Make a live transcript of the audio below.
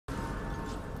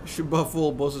Should buff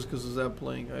all bosses because of that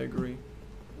playing. I agree.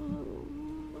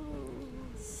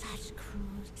 Such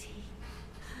cruelty.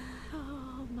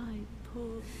 Oh, my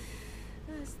poor.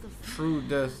 As the True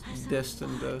death,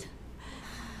 destined death.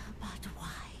 But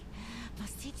why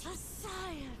must it be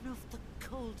scion of the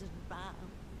golden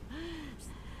realm?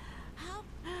 How?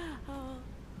 Oh.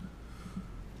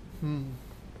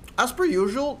 As per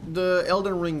usual, the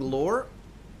Elden Ring lore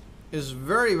is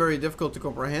very, very difficult to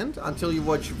comprehend until you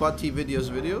watch Vati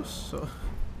videos. So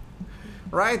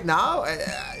right now,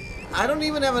 I don't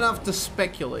even have enough to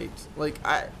speculate. Like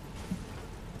I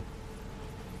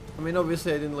mean,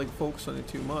 obviously I didn't like focus on it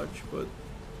too much, but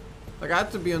like I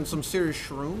had to be on some serious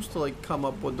shrooms to like come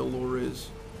up what the lore is.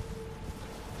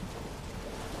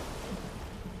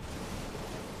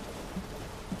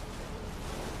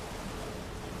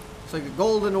 It's like the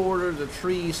Golden Order, the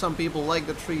tree. Some people like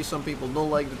the tree, some people don't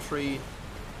like the tree.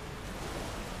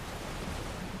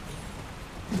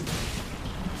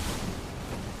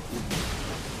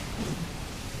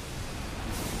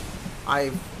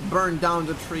 I burned down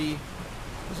the tree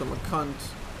because I'm a cunt.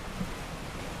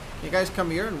 You guys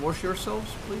come here and wash yourselves,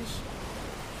 please?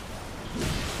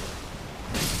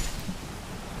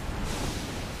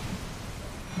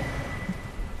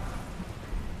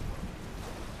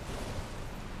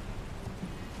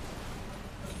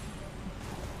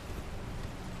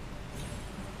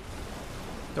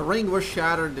 The ring was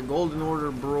shattered, the Golden Order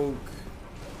broke.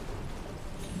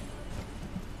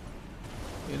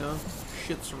 You know,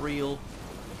 shit's real.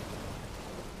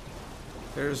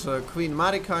 There's Queen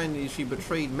Marika, and she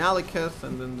betrayed Malekith,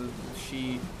 and then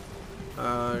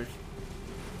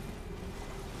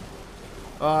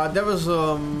there was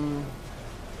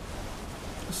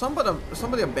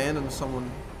somebody abandoned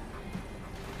someone.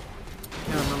 I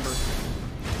can't remember.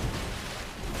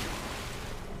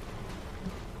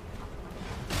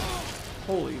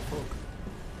 Holy fuck.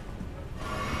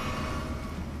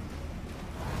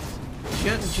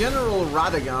 General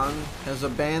Radagon has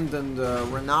abandoned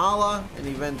Renala, an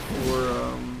event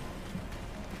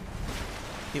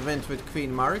with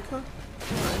Queen Marika.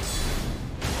 Nice.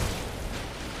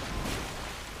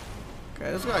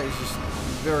 Okay, this guy is just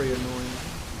very annoying.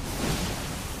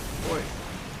 Boy.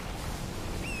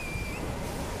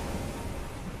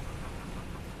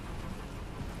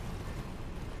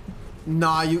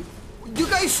 Nah, you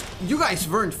guys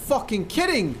weren't fucking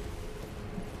kidding.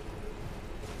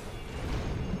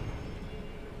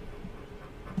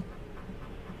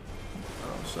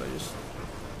 Oh, so I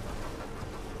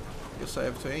guess I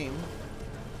have to aim.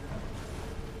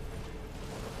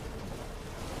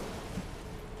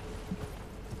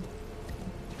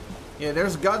 Yeah,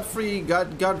 there's Godfrey,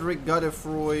 Godric,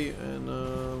 Godefroy, and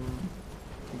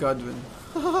Godwin.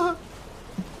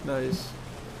 Nice.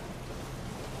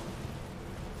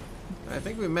 I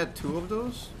think we met 2 of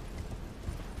those.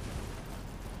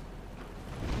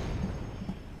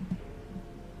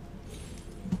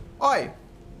 Oi!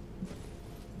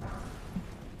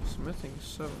 Smithing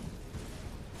 7.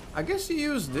 I guess you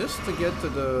use this to get to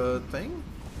the thing?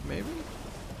 Maybe?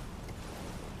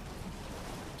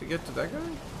 To get to that guy?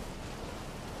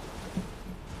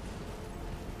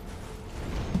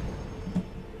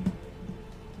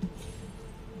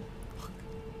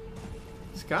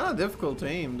 It's kind of difficult to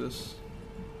aim this.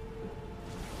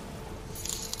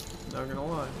 Not gonna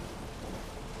lie.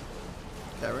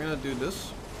 Okay, we're gonna do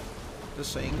this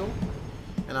angle,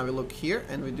 and now we look here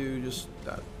and we do just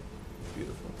that.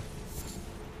 Beautiful.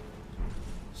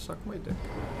 Suck my dick.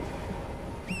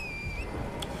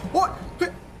 What?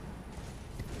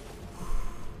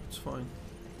 It's fine.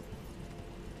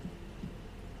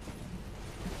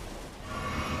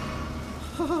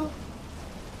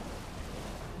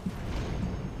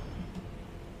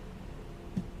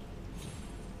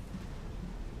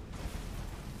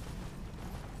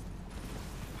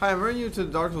 Hi, I'm very new to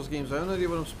the Dark Souls games. I have no idea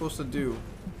what I'm supposed to do.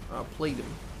 Play them.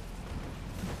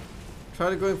 Try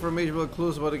to going for a major build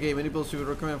clues about the game. Any builds you would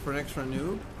recommend for an extra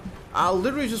noob? I'll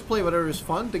literally just play whatever is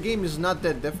fun. The game is not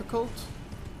that difficult.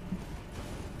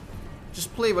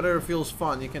 Just play whatever feels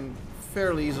fun. You can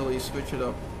fairly easily switch it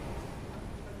up.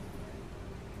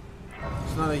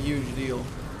 It's not a huge deal.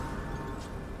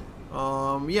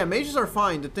 Yeah, mages are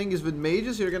fine. The thing is with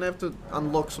mages, you're gonna have to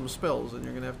unlock some spells, and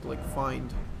you're gonna have to like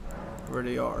find where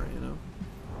they are, you know.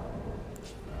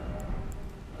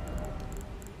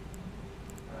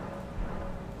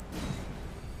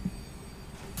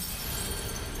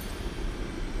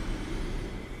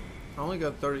 I only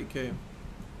got 30k.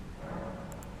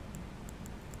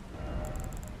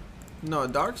 No,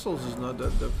 Dark Souls is not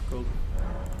that difficult.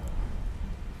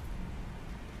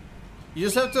 You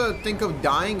just have to think of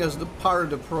dying as the part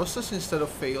of the process instead of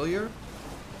failure.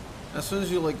 As soon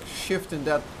as you like shift in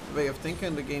that way of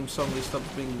thinking, the game suddenly stops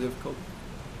being difficult.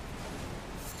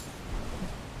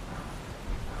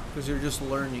 Because you're just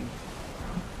learning.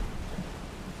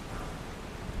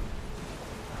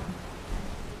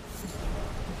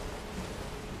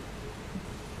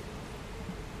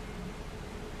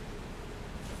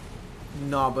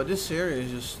 Nah, but this area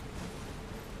is just...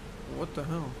 What the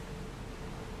hell?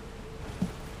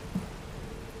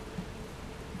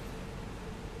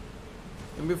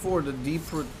 And before the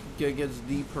deeper gets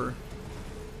deeper,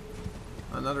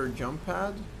 another jump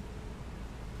pad.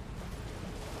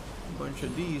 A bunch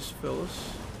of these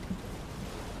fellas.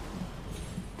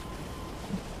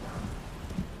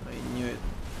 I knew it.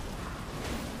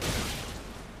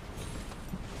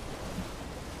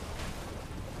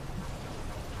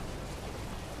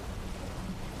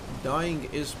 Dying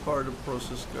is part of the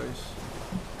process, guys.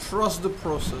 Trust the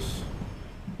process.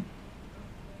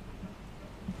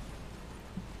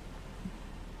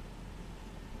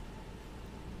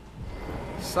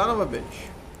 Son of a bitch.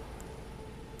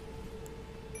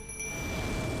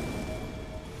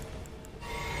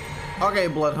 Okay,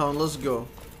 Bloodhound, let's go.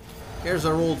 Here's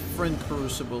our old friend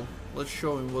Crucible. Let's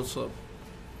show him what's up.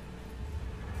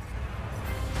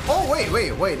 Oh,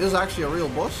 wait. This is actually a real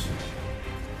boss?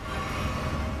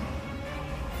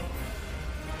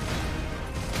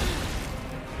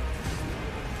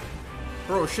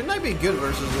 Bro, shouldn't I be good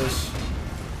versus this?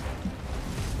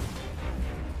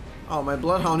 Oh, my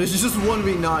Bloodhound is just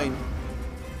 1v9.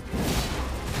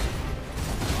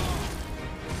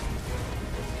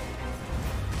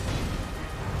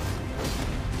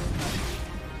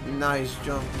 Nice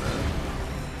jump, man.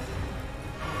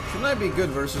 Shouldn't I be good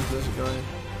versus this guy?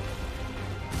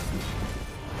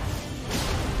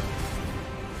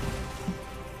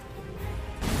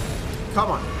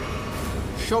 Come on.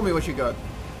 Show me what you got.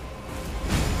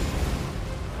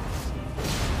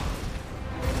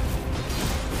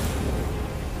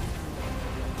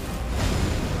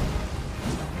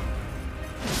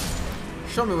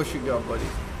 Show me what you got, buddy.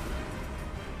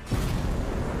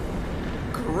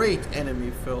 Great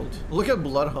enemy filled. Look at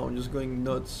Bloodhound just going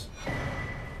nuts.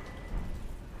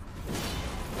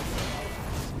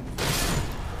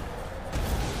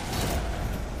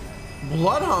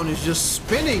 Bloodhound is just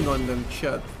spinning on them,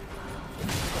 chat.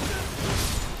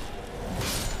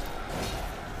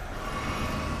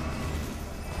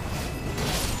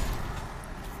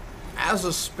 As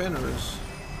a spinners.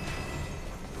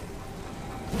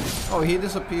 Oh, he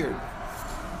disappeared.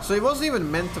 So he wasn't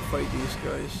even meant to fight these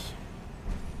guys.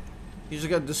 He just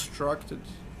got distracted.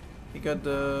 He got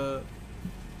a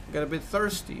bit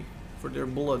thirsty for their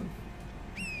blood.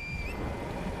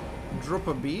 Drop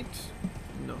a beat?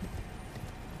 No.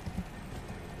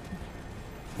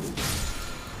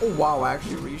 Oh wow, I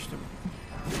actually reached him.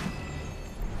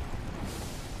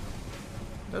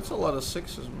 That's a lot of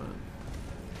sixes, man.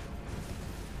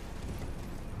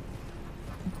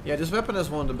 Yeah, this weapon has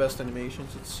one of the best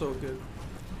animations. It's so good.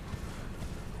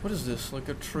 What is this? Like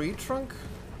a tree trunk?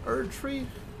 Or a tree?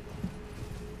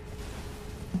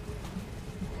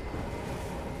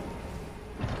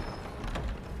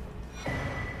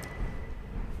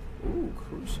 Ooh,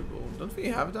 Crucible. Don't we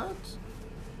have that?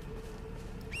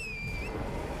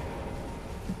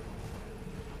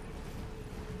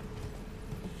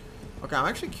 Okay, I'm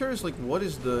actually curious, like, what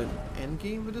is the end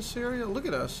game with this area? Look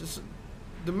at us.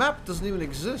 The map doesn't even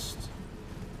exist.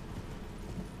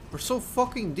 We're so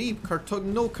fucking deep.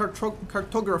 No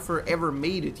cartographer ever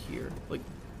made it here. Like,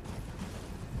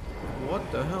 what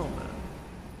the hell, man?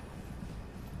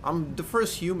 I'm the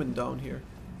first human down here,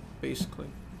 basically.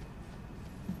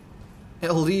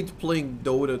 Elite playing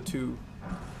Dota 2.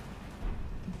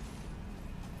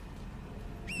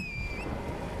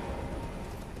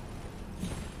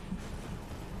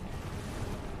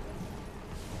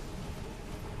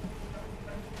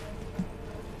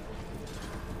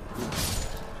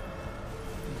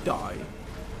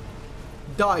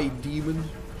 Die, demon.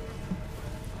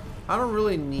 I don't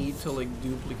really need to like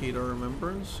duplicate our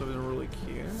remembrance, so I don't really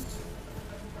care.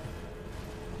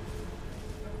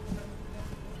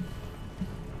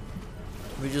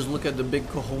 We just look at the big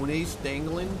cojones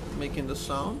dangling, making the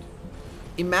sound.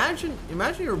 Imagine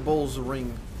your balls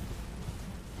ring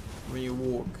when you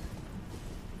walk.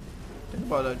 Think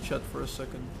about that, chat, for a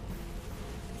second.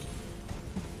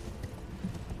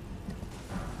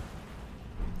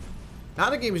 Now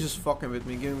the game is just fucking with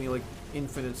me, giving me like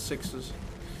infinite sixes.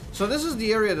 So this is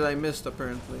the area that I missed,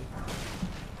 apparently.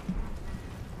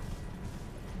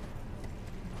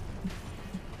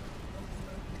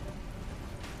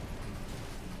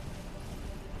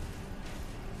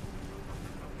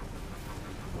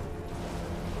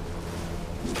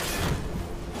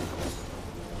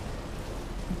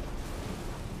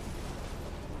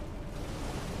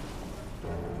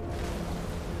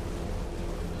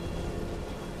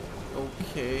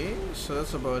 so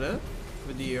that's about it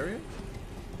with the area.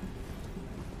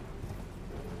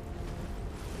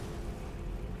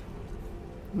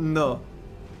 No.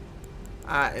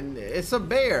 And it's a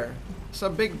bear. It's a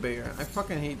big bear. I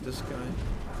fucking hate this guy.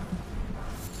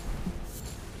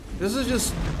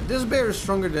 This bear is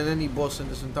stronger than any boss in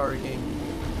this entire game.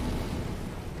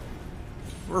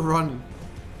 We're running.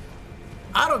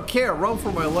 I don't care, run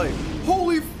for my life.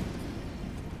 Holy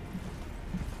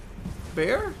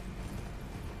bear?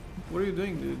 What are you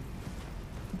doing, dude?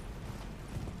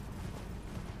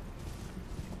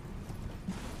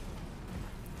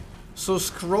 So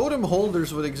scrotum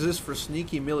holders would exist for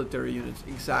sneaky military units.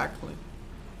 Exactly.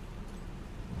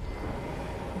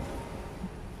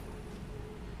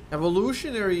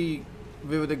 Evolutionary,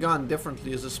 we would have gone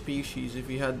differently as a species if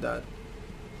we had that.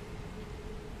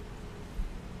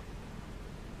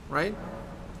 Right?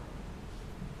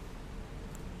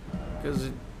 Because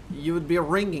you would be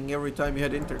ringing every time you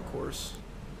had intercourse.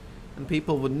 And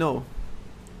people would know.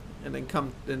 And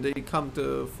then they come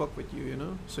to fuck with you, you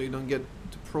know? So you don't get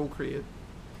to procreate.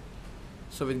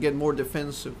 So it'd get more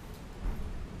defensive.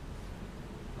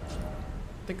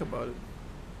 Think about it.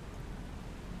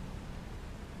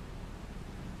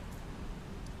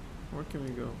 Where can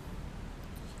we go?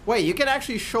 Wait, you can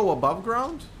actually show above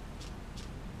ground?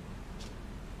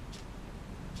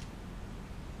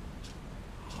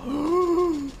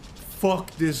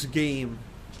 Fuck this game.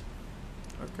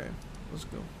 Okay, let's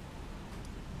go.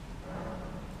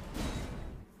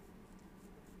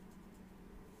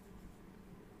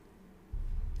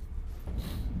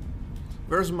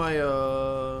 Where's my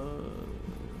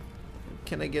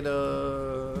can I get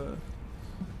a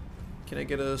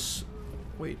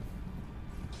wait.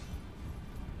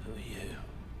 Who are you?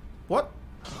 What?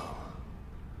 Oh.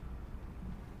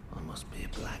 I must be a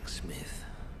blacksmith.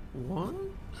 What?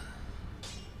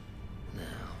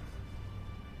 Now,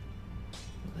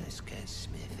 let's get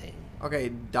smithing. Okay,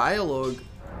 dialogue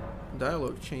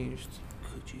changed.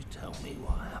 Could you tell me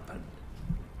what happened?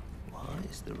 Why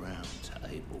is the round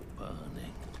table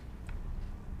burning?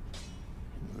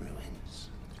 In ruins.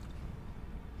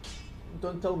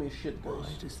 Don't tell me shit, guys.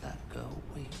 Why does that girl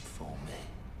weep for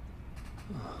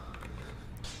me?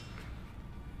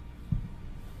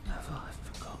 Have I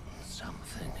forgotten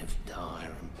something of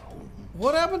dire importance?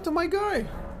 What happened to my guy?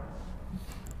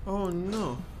 Oh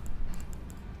no.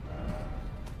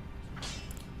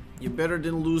 You better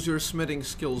didn't lose your smithing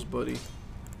skills, buddy.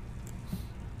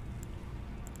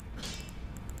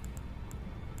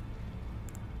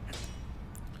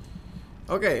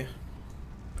 Okay,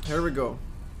 here we go.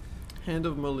 Hand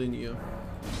of Millennia.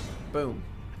 Boom.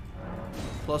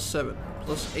 +7,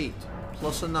 +8,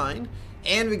 +9.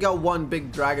 And we got one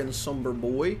big dragon somber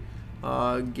boy.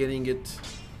 Getting it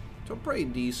to a pretty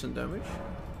decent damage.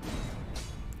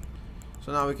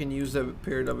 So now we can use that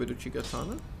paired up with the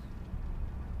Chikatana.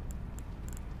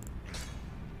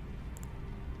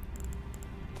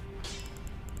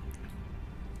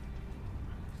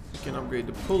 We can upgrade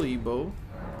the pulley bow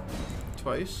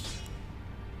twice.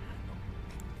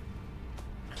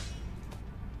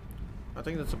 I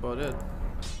think that's about it.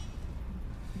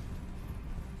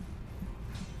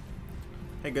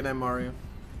 Hey, good night, Mario.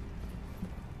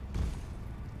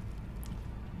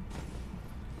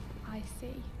 I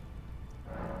see.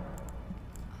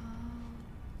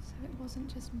 So it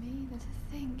wasn't just me. There's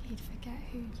a thing. He'd forget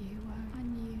who you were. I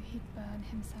knew he'd burn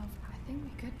himself. I think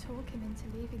we could talk him into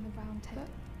leaving the round table.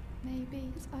 But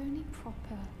maybe it's only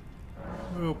proper.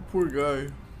 Oh, poor guy.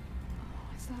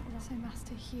 Oh, is that right? So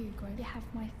Master Hugo, you have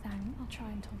my thanks. I'll try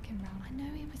and talk him round. I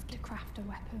know he was to craft a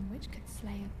weapon which could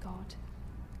slay a god.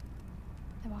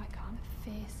 Though I can't, a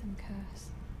fearsome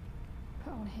curse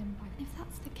put on him. If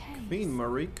that's the case, Queen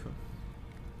Marika.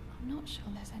 I'm not sure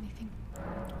there's anything.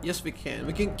 Yes, we can.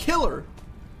 We can kill her.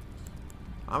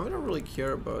 I don't really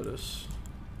care about this.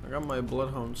 I got my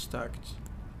bloodhound stacked.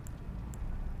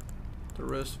 The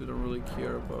rest we don't really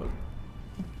care about.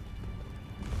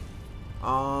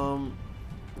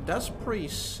 That's pretty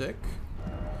sick.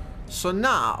 So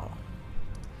now,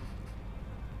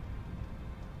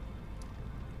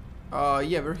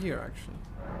 yeah, we're here actually.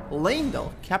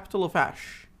 Leyndell, capital of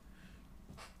Ash.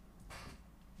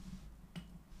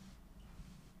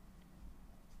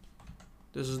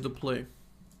 This is the play.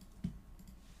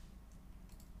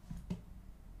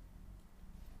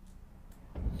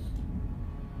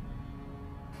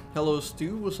 Hello,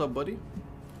 Stu. What's up, buddy?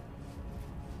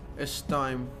 It's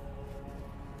time.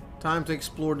 Time to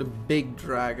explore the big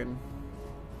dragon.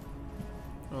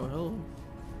 Oh, hello.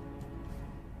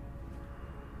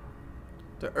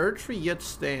 The earth tree yet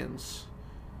stands,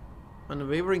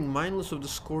 unwavering, mindless of the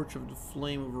scorch of the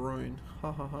flame of ruin.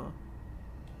 Ha ha ha.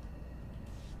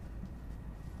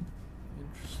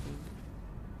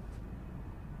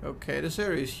 Okay, this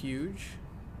area is huge.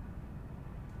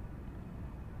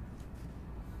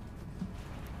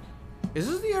 Is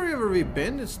this the area where we've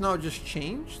been? It's now just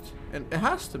changed? And it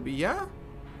has to be, yeah?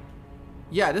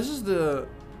 Yeah, this is the...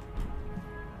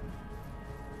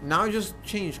 Now it just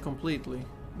changed completely.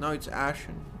 Now it's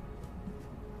ashen.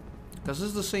 Because this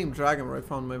is the same dragon where I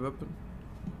found my weapon.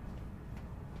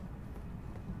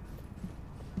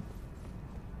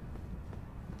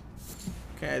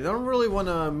 Okay, I don't really want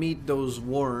to meet those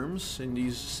worms in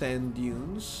these sand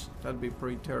dunes. That'd be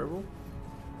pretty terrible.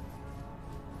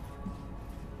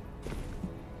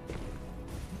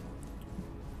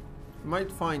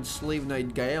 Might find Slave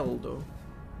Knight Gael though.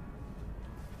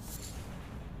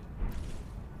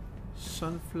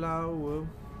 Sunflower.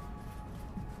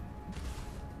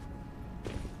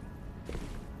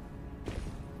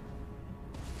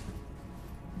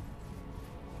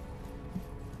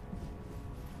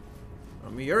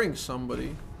 I'm hearing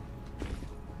somebody.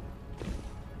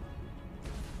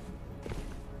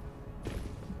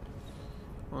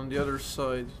 On the other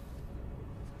side.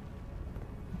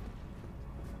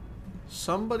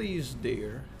 Somebody's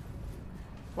there.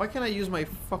 Why can't I use my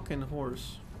fucking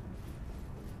horse?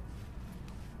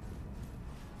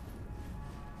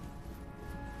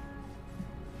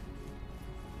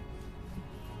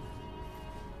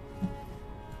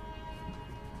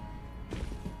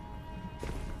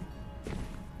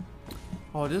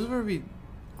 Oh, this is where we...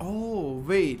 Oh,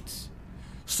 wait.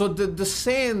 So the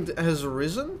sand has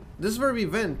risen? This is where we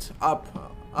went up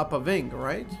a wing,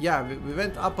 right? Yeah, we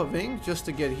went up a wing just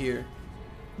to get here.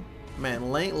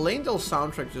 Man, Langdale's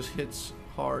soundtrack just hits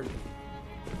hard.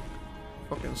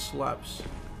 Fucking slaps.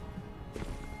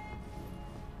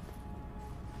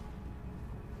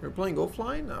 You're playing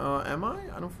offline? Am I?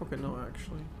 I don't fucking know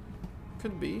actually.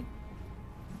 Could be.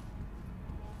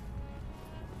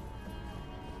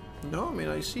 No, I mean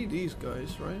I see these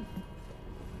guys, right?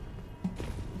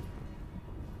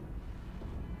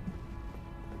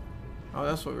 Oh,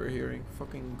 that's what we're hearing.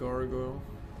 Fucking gargoyle.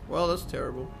 Well, that's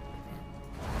terrible.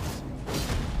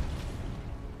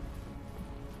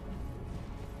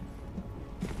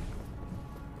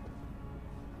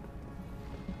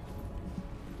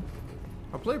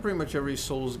 I play pretty much every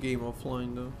Souls game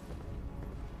offline though.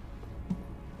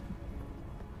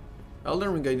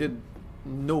 Elden Ring I did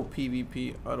no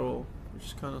PvP at all, which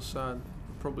is kind of sad.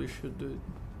 Probably should do it.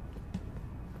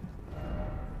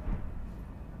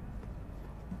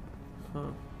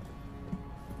 Huh.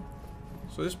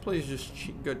 So this place just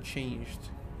got changed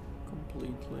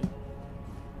completely.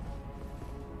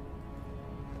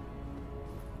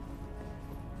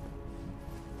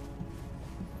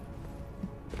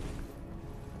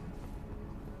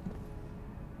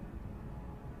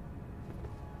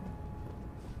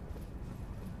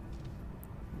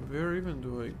 Where even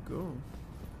do I go?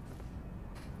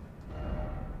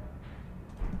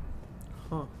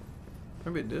 Huh.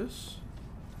 Maybe this?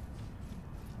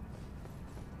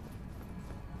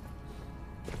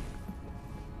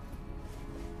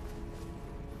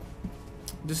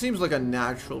 This seems like a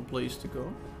natural place to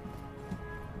go.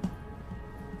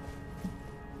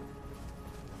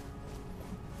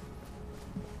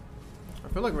 I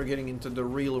feel like we're getting into the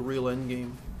real end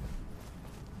game.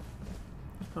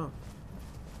 Huh.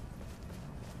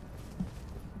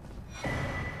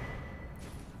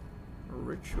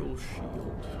 Ritual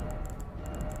shield.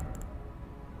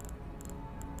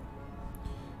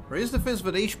 Raise defense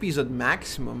but HP is at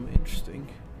maximum. Interesting.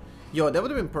 Yo, that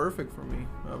would have been perfect for me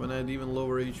when I had even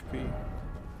lower HP.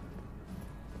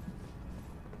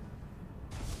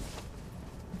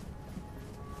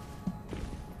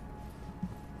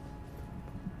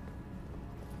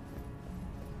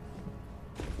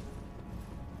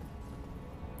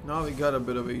 Now we got a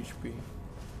bit of HP.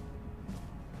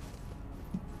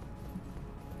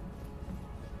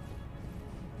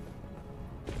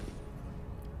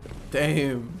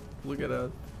 Damn, look at that.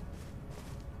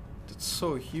 That's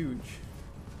so huge.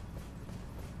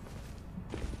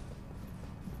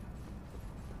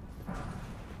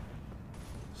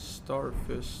 Star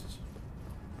Fist.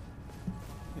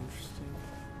 Interesting.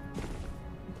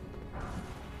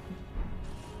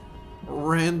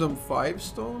 Random 5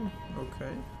 stone?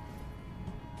 Okay.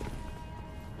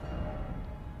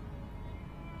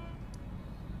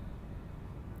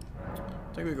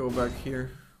 I think we go back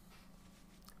here.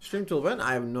 Stream till when?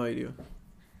 I have no idea.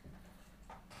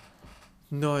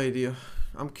 No idea.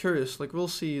 I'm curious. Like, we'll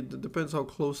see. It depends how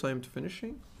close I am to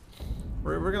finishing.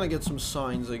 We're gonna get some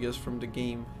signs, I guess, from the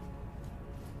game.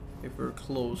 If we're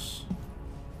close.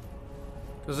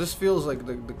 Because this feels like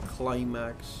the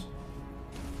climax.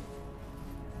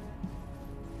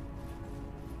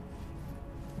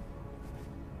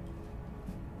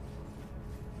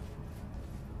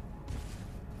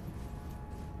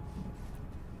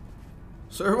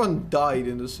 So everyone died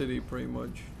in the city pretty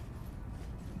much.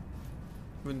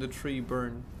 When the tree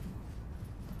burned.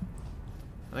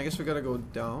 And I guess we gotta go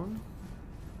down.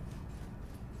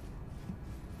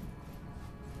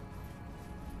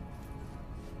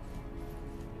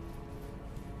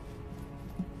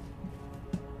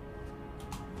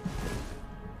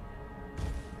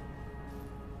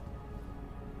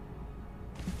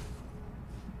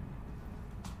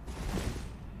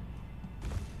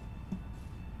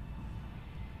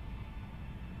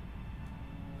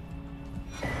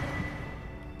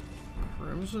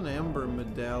 Crimson Amber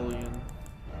Medallion.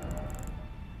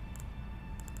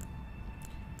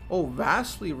 Oh,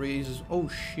 vastly raises. Oh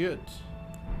shit.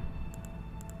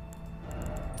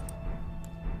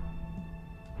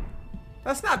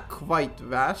 That's not quite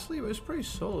vastly, but it's pretty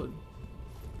solid.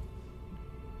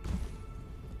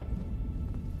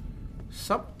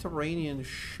 Subterranean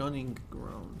shunning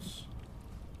grounds.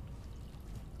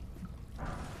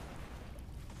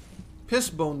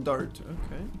 Pissbone dart.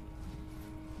 Okay.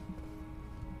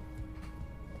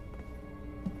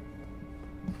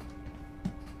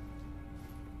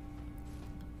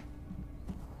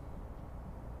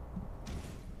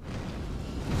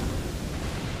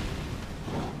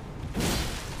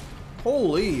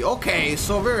 Holy, okay,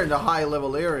 so we're in the high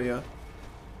level area.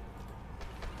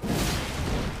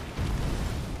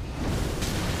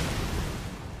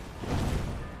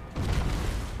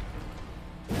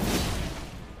 The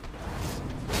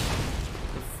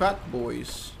fat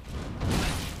boys.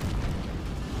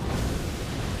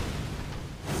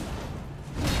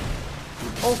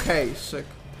 Okay, sick.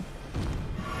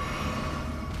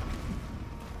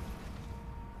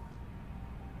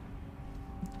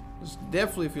 This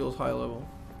definitely feels high level.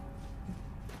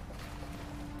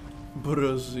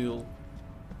 Brazil.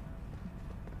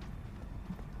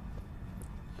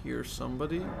 Here's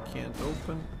somebody. Can't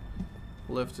open.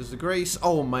 Left is the grace.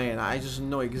 Oh man, I just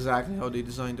know exactly how they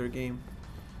designed their game.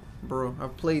 Bro,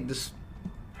 I've played this.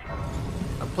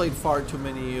 I've played far too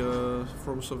many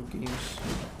FromSoft games.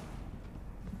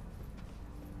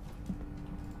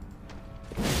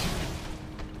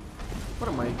 What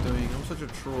am I doing? I'm such a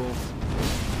troll.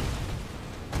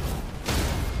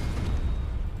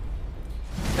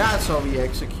 That's how we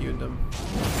execute them.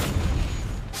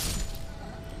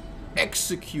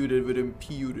 Executed with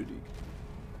impunity.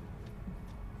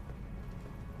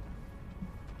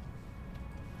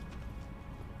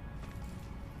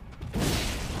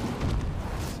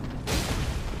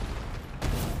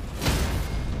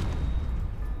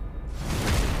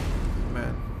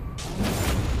 Man.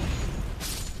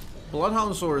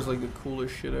 Bloodhound Sword is like the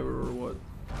coolest shit ever, or what?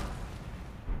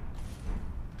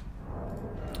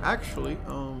 Actually,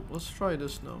 let's try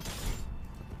this now.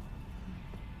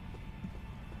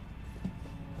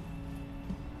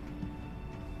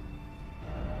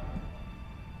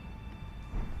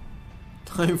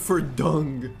 Time for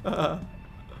dung. Nice.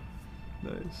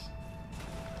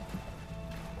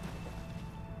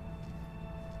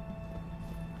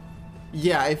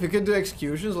 Yeah, if you could do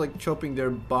executions like chopping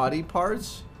their body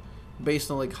parts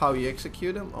based on like how you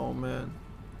execute them, oh man.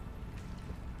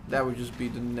 That would just be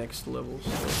the next level. So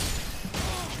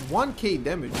 1k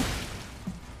damage.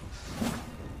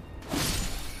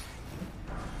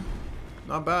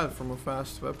 Not bad from a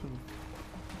fast weapon.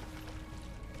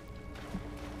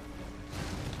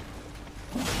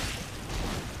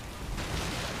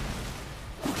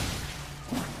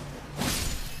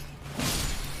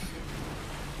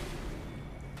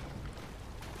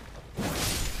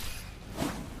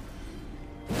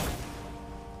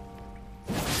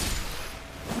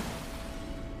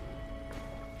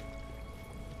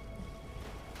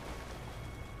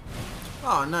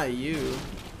 Oh, not you.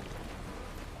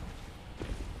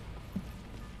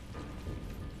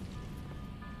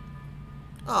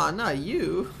 Oh, not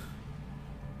you.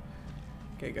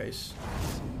 Okay, guys.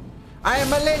 I am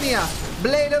Millennia,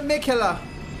 Blade of Mikula.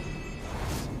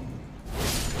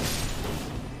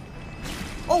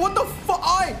 Oh, what the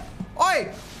fuck? Oi!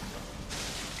 Oi!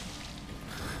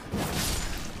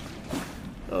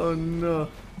 Oh no.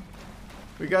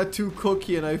 We got too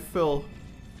cocky and I fell.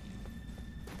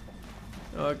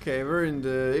 Okay, we're in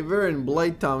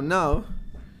Blighttown now.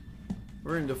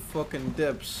 We're in the fucking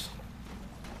depths.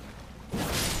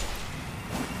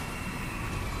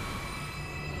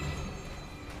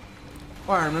 Oh,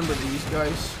 I remember these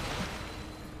guys.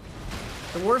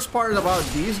 The worst part about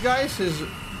these guys is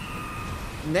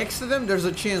next to them there's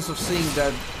a chance of seeing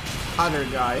that other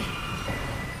guy.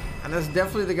 And that's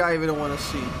definitely the guy we don't want to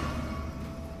see.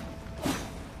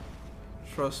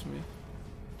 Trust me.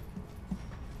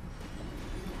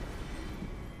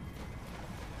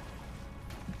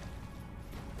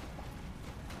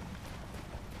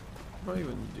 What do I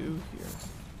even do here?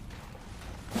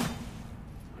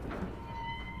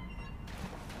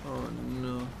 Oh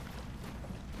no.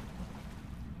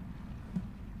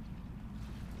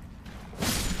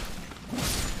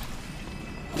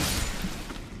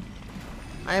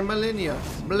 I am Malenia,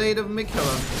 Blade of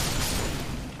Mikela.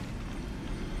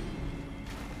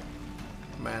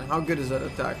 Man, how good is that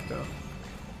attack though?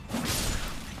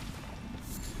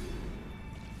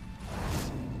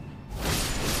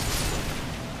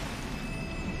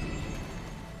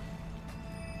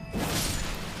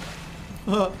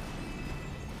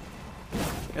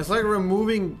 It's like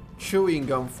removing chewing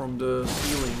gum from the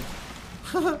ceiling.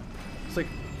 It's like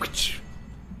whoosh.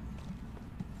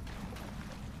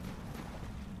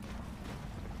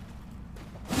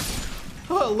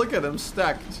 Oh, look at them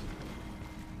stacked.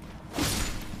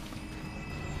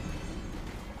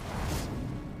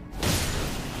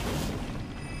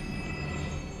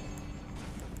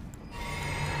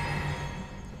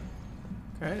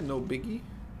 Okay, no biggie.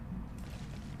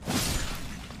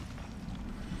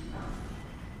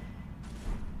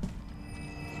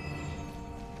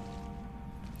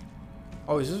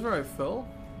 Oh, is this where I fell?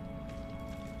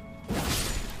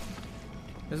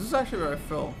 Is this actually where I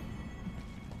fell?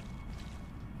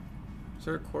 Is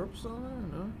there a corpse on there?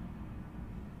 No.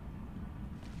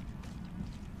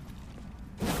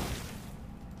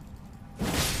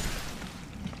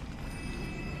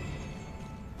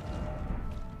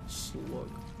 Slug.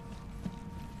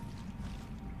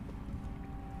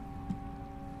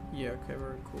 Yeah, okay,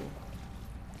 very cool.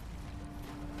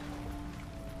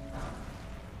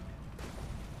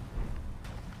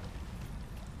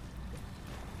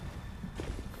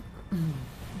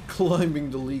 Climbing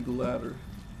the league ladder.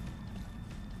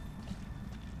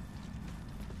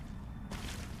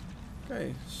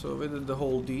 Okay, so we did the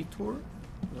whole detour.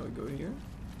 Now we go here.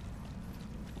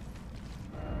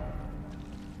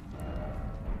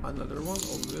 Another one,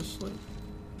 obviously.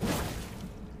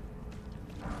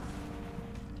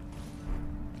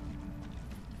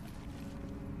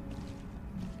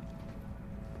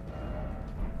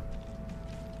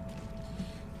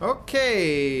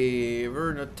 Okay, we're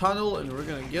in a tunnel and we're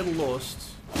gonna get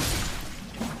lost.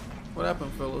 What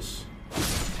happened, fellas?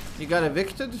 You got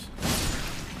evicted?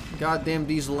 Goddamn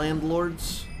these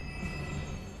landlords.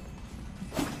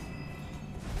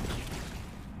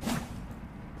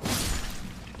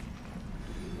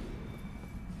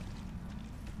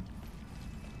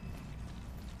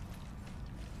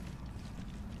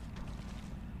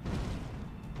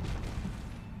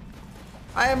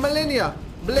 I am Malenia,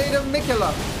 Blade of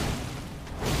Mikela.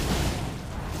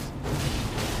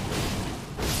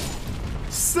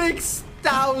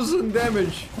 6,000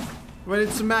 damage when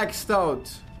it's maxed out.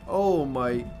 Oh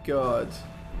my god.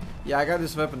 Yeah, I got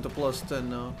this weapon to +10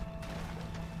 now.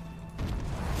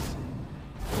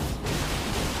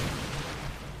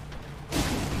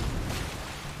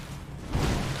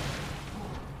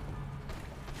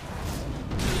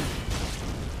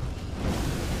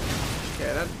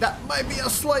 Okay, that might be a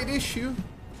slight issue.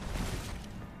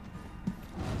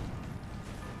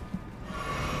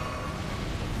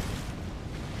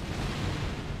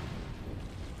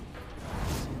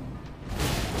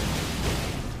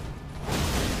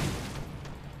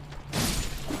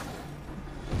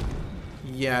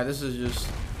 Yeah, this is just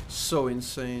so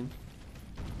insane.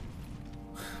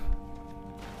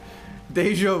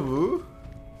 Deja vu?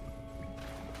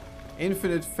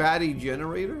 Infinite fatty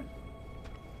generator?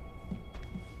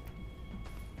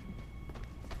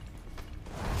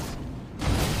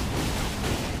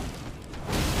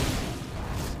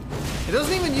 It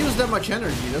doesn't even use that much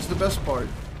energy, that's the best part.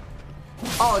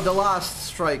 Oh, the last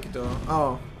strike though.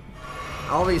 Oh. I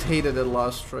always hated that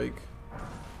last strike.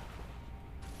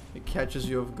 It catches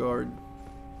you off guard.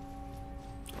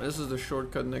 This is the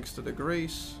shortcut next to the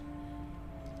Grace.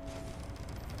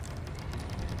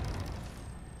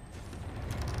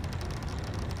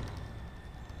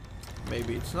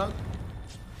 Maybe it's not.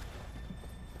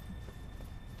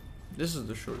 This is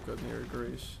the shortcut near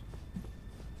Grace.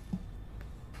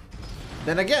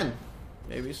 Then again,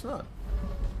 maybe it's not.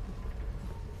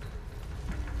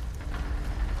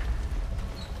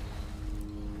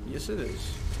 Yes, it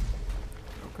is.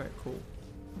 Okay, cool.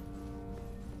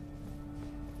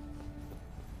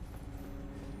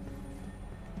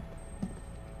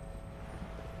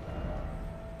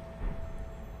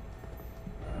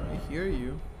 I hear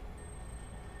you.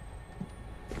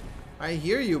 I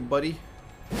hear you, buddy.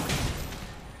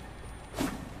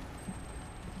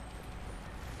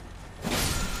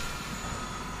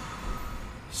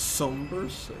 Somber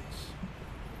 6.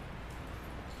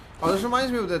 Oh, this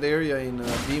reminds me of that area in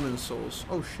Demon Souls.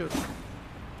 Oh shit.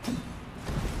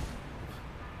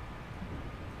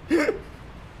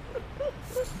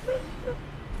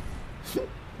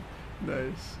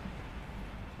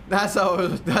 That's how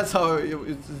it's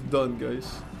done,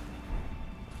 guys.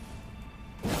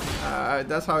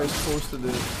 That's how it's supposed to do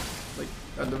it. Like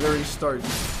at the very start.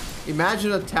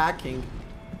 Imagine attacking.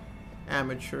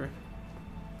 Amateur.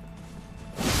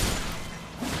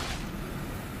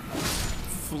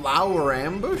 Flower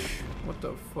ambush? What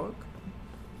the fuck?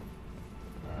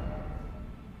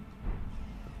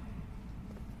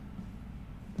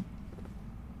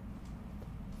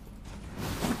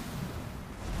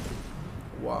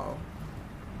 Wow.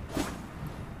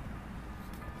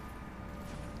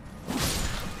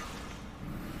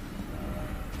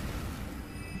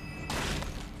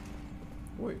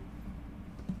 Wait.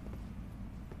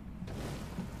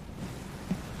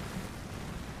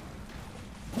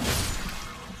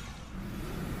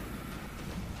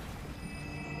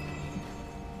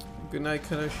 Good night,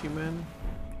 Kanashi man.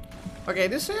 Okay,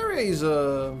 this area is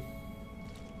it's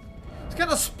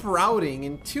kind of sprouting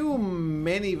in too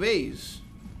many ways.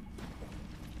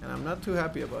 And I'm not too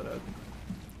happy about it.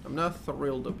 I'm not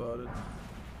thrilled about it.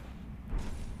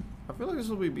 I feel like this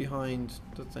will be behind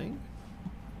the thing.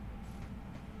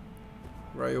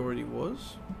 Where I already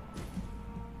was.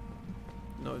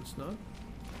 No, it's not.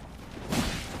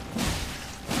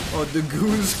 Oh, the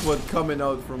goon squad coming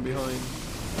out from behind.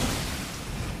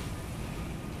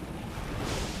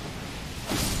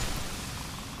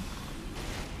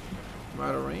 Am I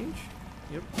out of range?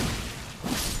 Yep.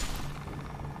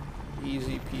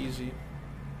 Easy peasy.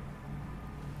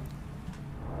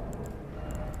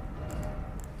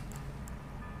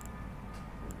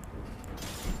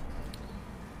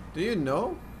 Do you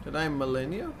know that I'm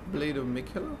Millennia, Blade of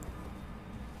Mikela?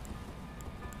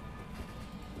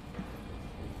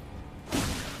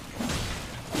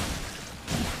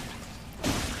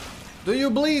 Do you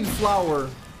bleed, flower?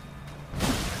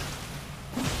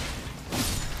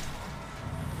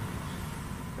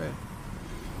 Okay.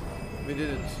 We did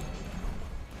it.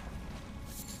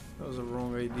 That was a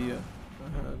wrong idea I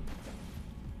had.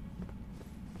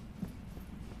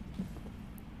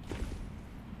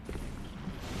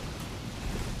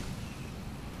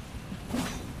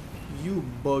 You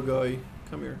bug eye.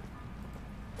 Come here.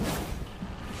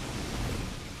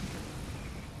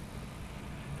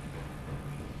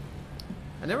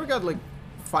 I never got like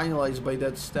finalized by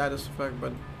that status effect,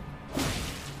 but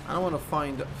I don't want to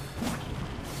find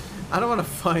I don't want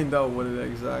to find out what it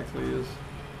exactly is.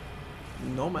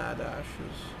 Nomad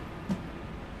ashes.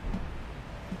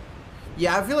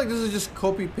 Yeah, I feel like this is just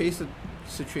copy pasted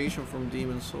situation from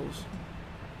Demon Souls.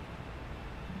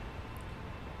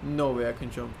 No way I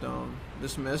can jump down.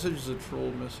 This message is a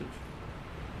troll message.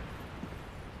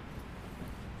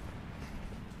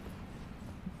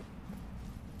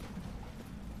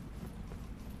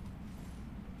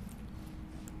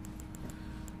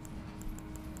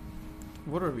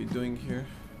 What are we doing here?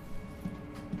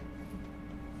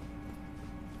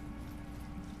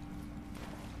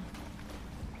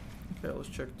 Okay, let's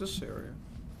check this area.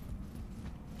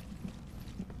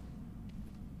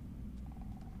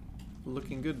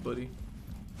 Looking good, buddy.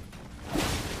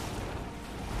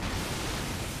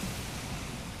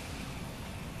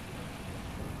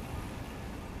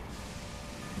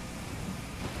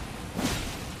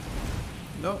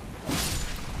 No.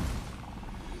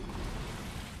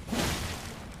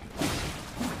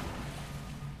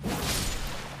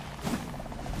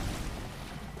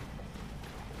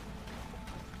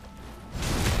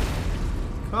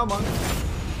 Come on.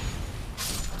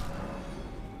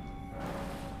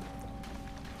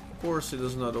 Of course it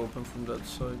does not open from that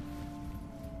side.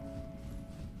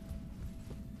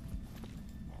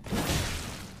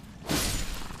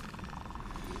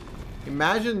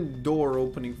 Imagine door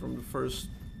opening from the first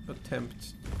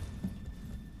attempt.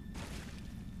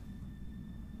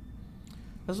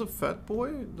 As a fat boy,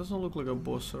 it doesn't look like a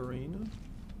boss arena.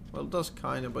 Well, it does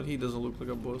kinda, but he doesn't look like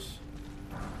a boss.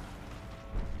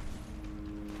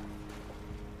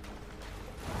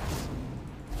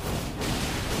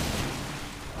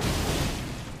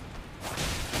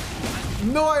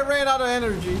 No, I ran out of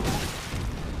energy.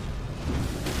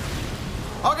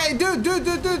 Okay, dude.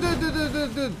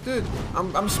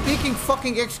 I'm speaking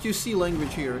fucking XQC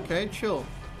language here, okay? Chill.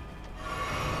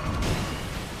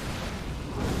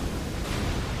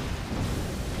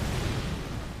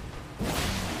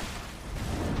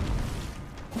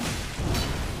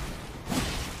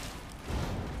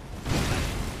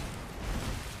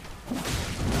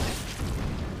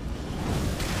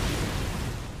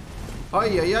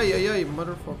 Ay,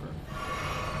 motherfucker.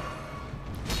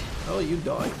 Oh, you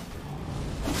died.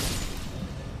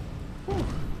 Whew.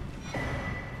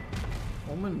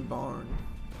 Omen Barn.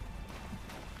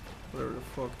 Whatever the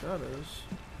fuck that is.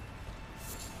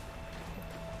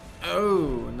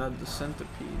 Oh, not the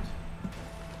centipede.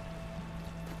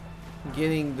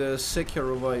 Getting the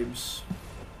Sekiro vibes.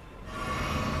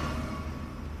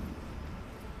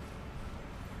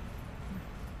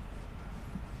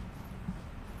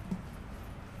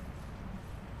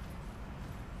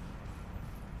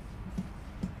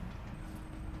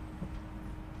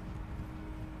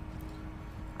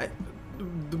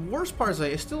 The worst part is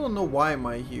I still don't know why am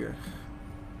I here.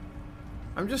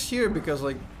 I'm just here because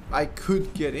like I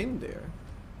could get in there.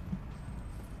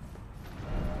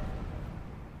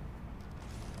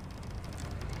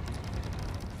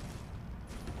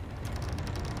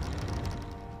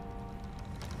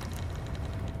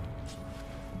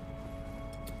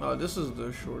 Oh, this is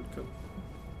the shortcut.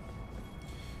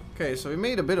 Okay, so we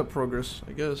made a bit of progress,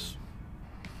 I guess.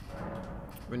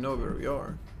 We know where we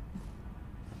are.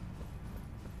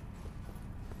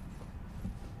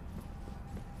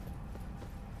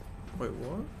 Wait,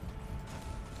 what?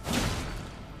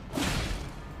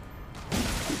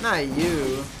 Not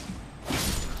you.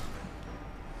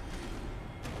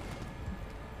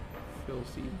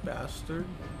 Filthy bastard.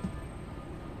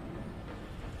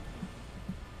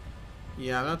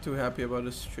 Yeah, I'm not too happy about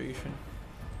this situation.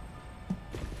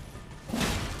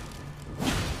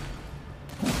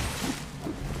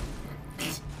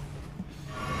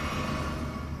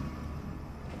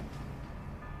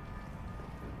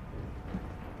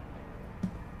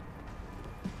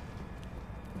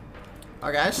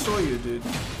 Okay, I saw you, dude.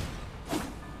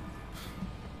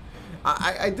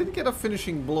 I didn't get a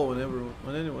finishing blow on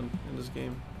anyone in this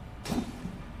game. So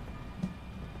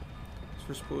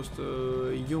we're supposed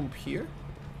to jump here.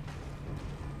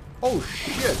 Oh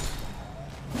shit!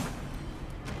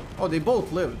 Oh, they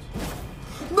both lived.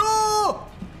 No!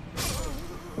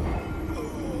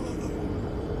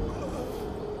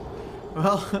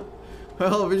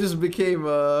 Well, we just became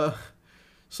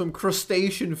some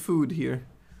crustacean food here.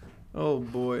 Oh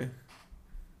boy,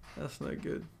 that's not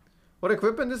good. What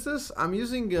equipment is this? I'm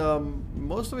using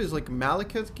most of it is like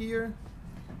Malekith gear.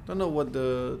 Don't know what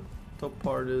the top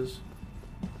part is.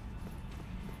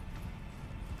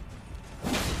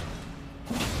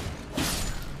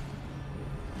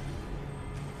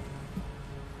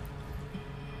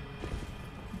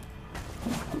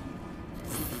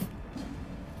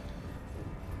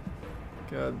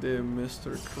 Goddamn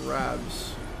Mr.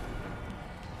 Krabs.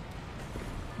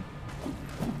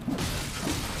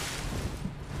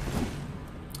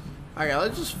 Okay,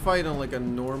 let's just fight on like a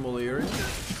normal area.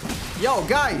 Yo,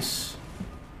 guys!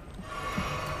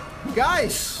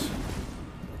 Guys!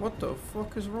 What the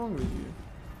fuck is wrong with you?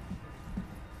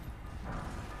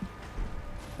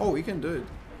 Oh, we can do it.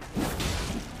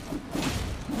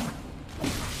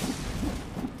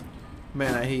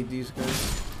 Man, I hate these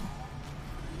guys.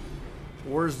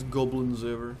 Worst goblins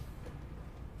ever.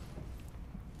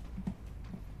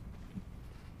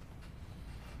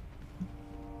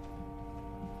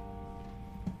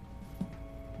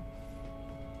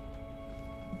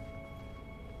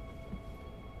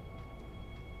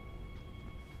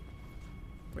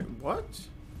 Wait, what?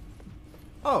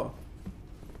 Oh.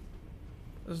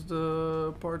 That's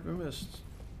the part we missed.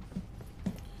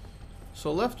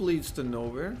 So left leads to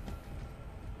nowhere.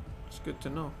 It's good to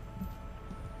know.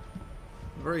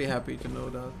 Very happy to know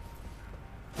that.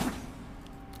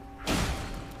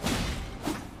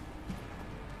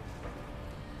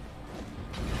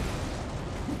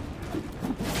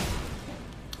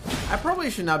 I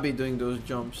probably should not be doing those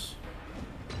jumps.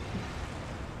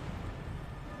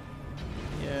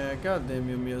 Yeah, goddamn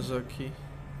you, Miyazaki.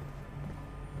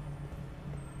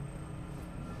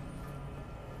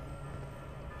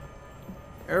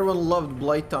 Everyone loved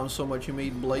Blighttown so much he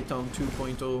made Blighttown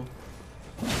 2.0.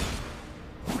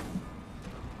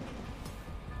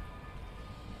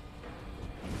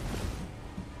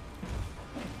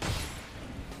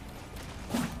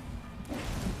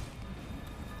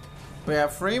 But yeah,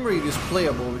 frame rate is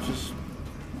playable, which is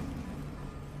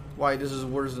why this is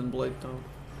worse than Blighttown.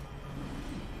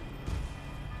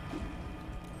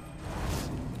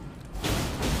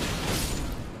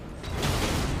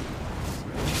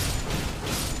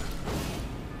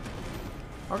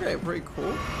 Okay, pretty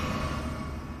cool.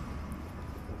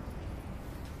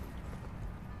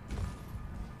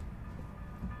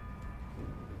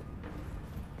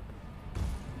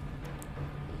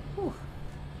 Whew.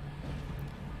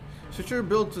 Switch your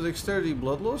build to dexterity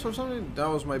bloodloss or something? That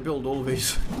was my build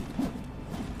always.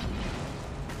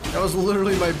 That was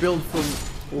literally my build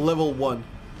from level 1.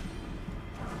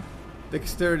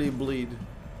 Dexterity bleed.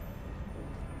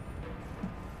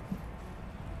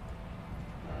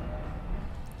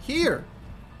 Here!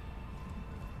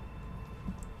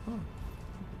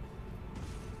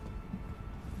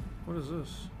 What is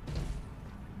this?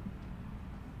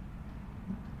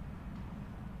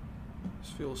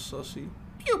 This feels sussy.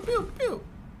 Pew pew pew.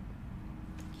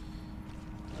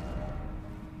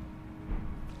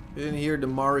 You didn't hear the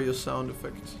Mario sound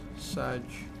effect. Sag.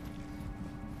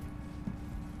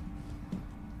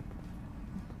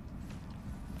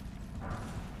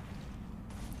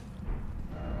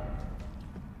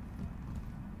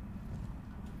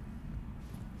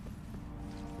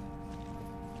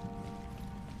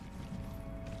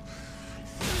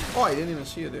 Oh, I didn't even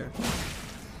see it there.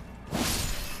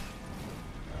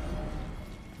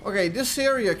 Okay, this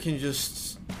area can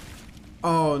just...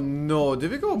 Oh no, did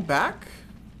we go back?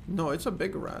 No, it's a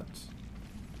big rat.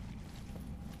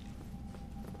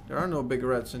 There are no big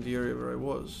rats in the area where I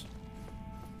was.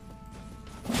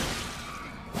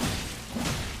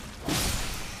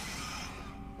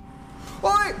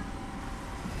 Oi!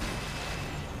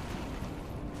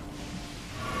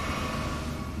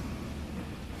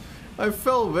 I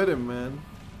fell with him, man.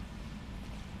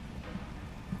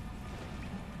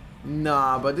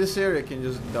 Nah, but this area can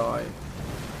just die.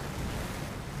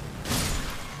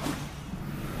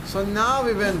 So now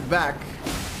we went back.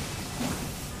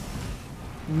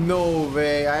 No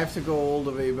way, I have to go all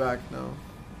the way back now.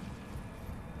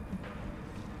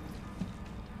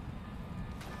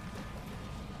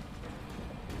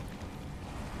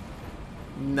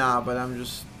 Nah, but I'm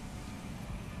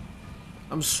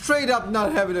straight up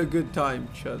not having a good time,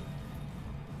 Chud.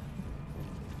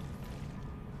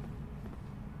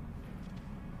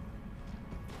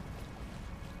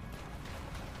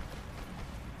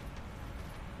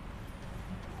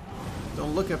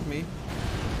 Don't look at me.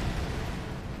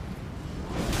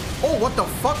 Oh, what the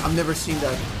fuck? I've never seen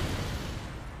that.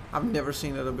 I've never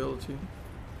seen that ability.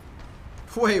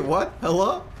 Wait, what?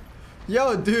 Hello?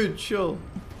 Yo, dude, chill.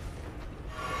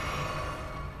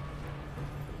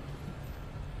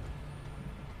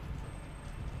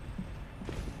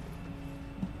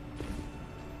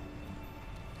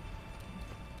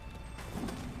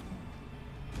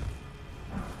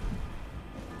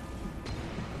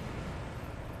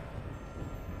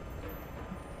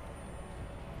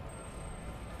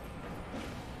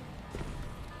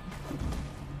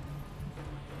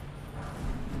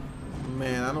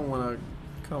 Man, I don't want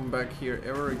to come back here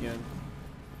ever again.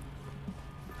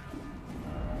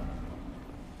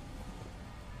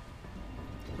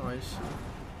 Nice.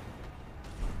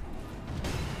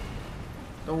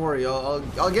 Don't worry,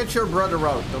 I'll get your brother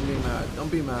out. Don't be mad.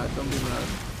 Don't be mad. Don't be mad.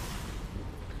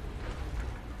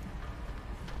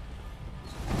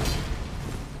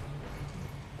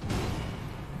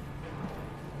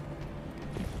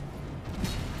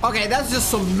 Okay, that's just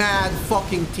some mad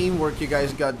fucking teamwork you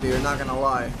guys got there, not gonna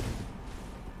lie.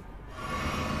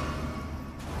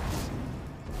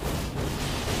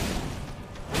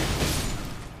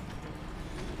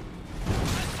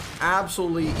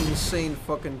 Absolutely insane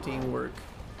fucking teamwork.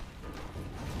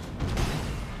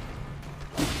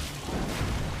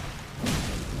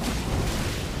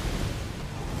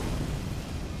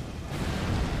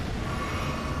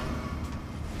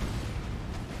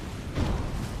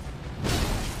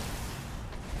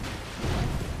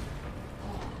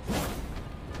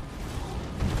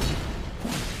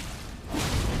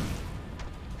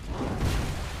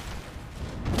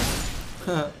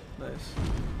 Nice.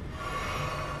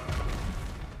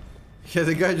 Yeah,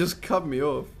 the guy just cut me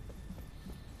off.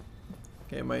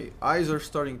 Okay, my eyes are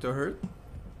starting to hurt.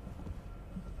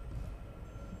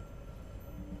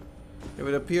 It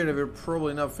would appear that we're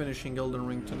probably not finishing Elden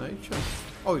Ring tonight.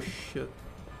 Oh shit.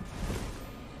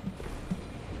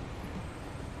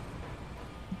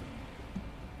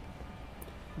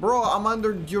 Bro, I'm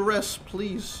under duress,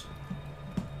 please.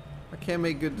 I can't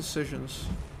make good decisions.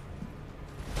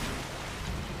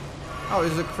 Oh,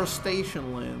 it's a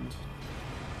crustacean land.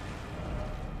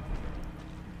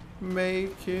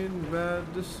 Making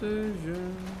bad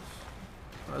decisions.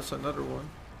 Oh, that's another one.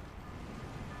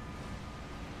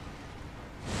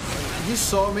 He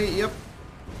saw me, yep.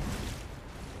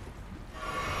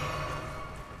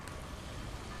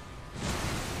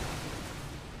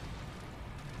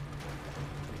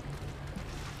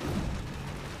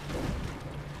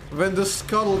 When the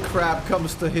scuttle crab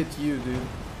comes to hit you, dude.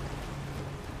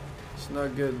 It's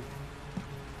not good.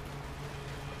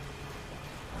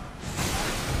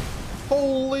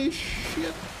 Holy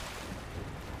shit.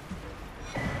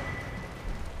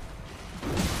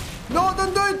 No,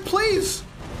 don't do it, please!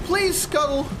 Please,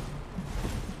 Scuttle!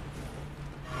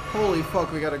 Holy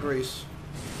fuck, we got a grace.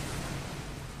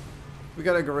 We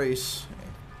got a grace.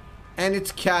 And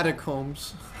it's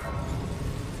catacombs.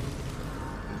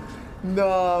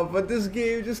 No, but this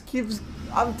game just keeps...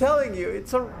 I'm telling you,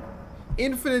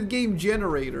 Infinite game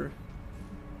generator.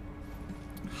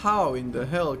 How in the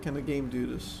hell can a game do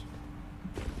this?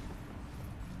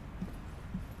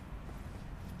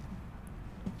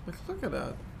 Like, look at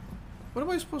that. What am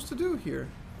I supposed to do here?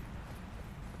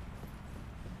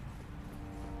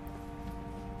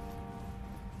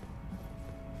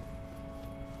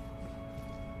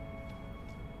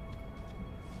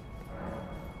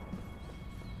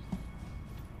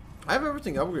 I have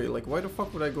everything upgraded. Like, why the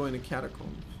fuck would I go into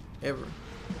catacombs? Ever.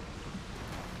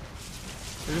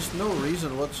 There's no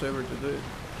reason whatsoever to do it.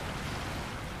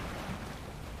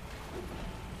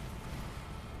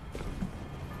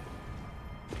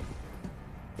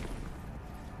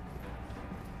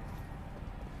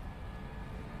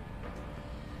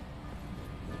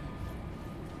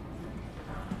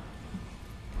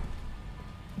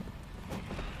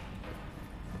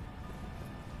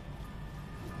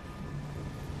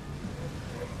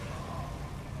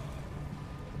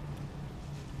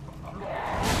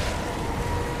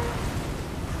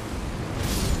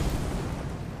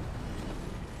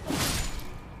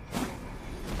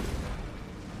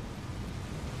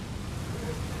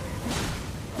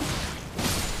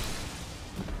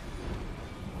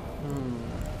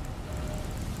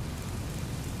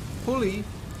 Pulley?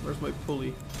 Where's my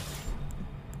pulley?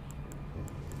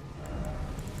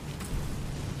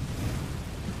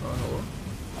 Oh, hello.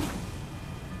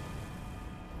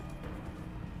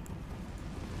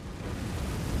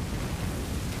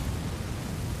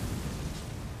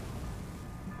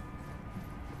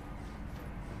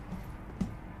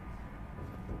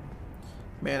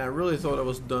 Man, I really thought I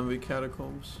was done with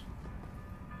catacombs.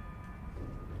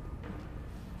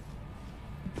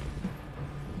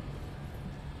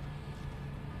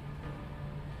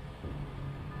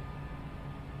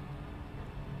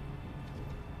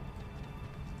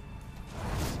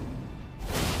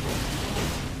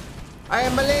 I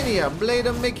am Millennia, Blade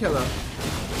of Mikela.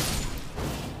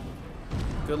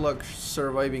 Good luck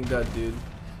surviving that, dude.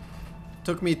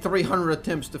 Took me 300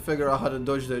 attempts to figure out how to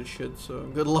dodge that shit, so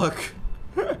good luck.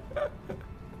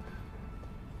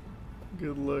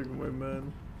 Good luck, my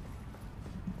man.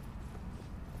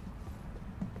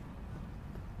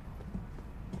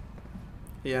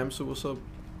 Yeah, I'm so what's up?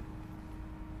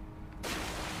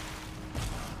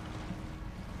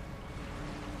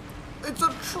 It's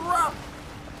a trap!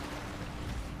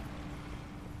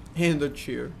 And a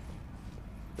cheer.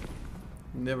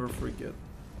 Never forget.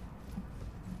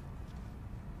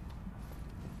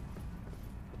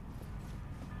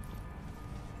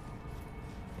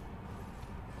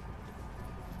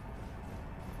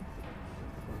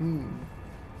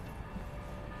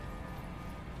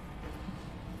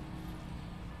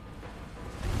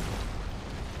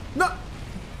 No!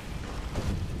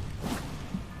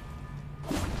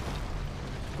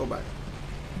 Go back.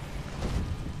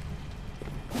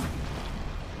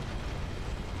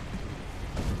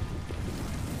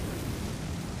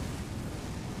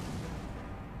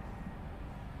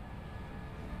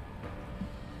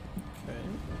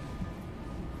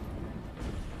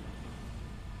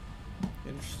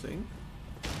 Interesting.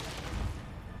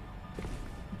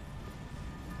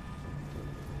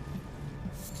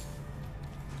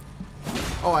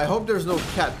 Oh, I hope there's no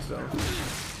cat though.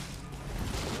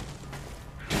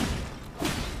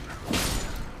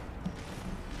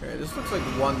 Okay, this looks like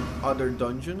one other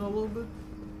dungeon a little bit.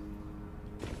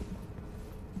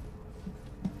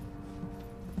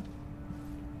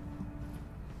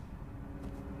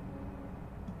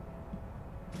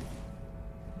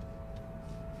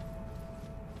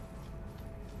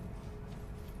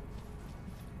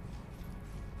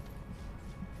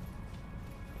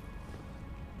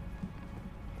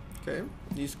 Okay,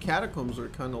 these catacombs are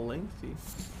kind of lengthy.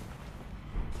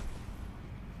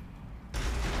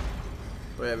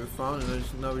 But yeah, we found it.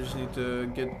 Now we just need to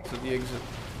get to the exit.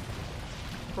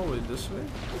 Probably this way.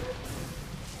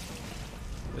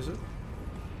 Is it?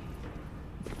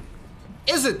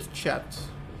 Is it, chat?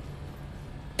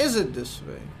 Is it this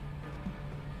way?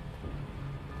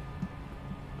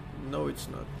 No, it's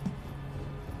not.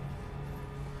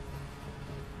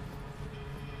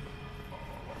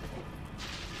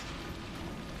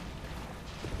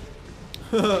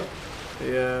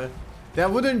 Yeah,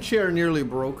 that wooden chair nearly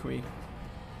broke me.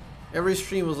 Every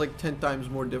stream was like 10 times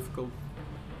more difficult.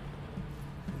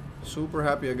 Super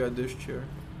happy I got this chair.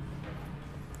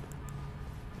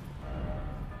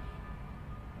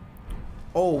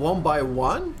 Oh, one by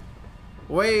one?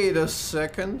 Wait a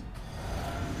second.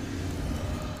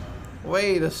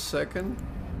 Wait a second.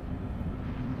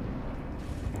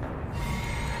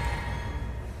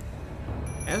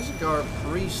 Asgard,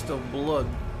 Priest of Blood.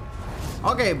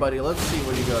 Okay, buddy, let's see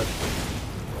what you got.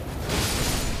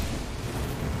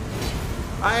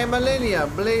 I am Malenia,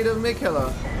 Blade of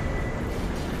Mikela.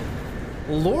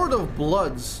 Lord of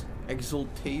Bloods,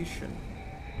 Exaltation.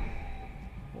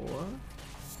 What?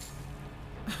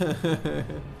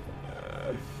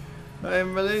 I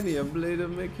am Malenia, Blade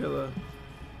of Mikela.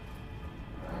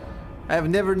 I have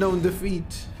never known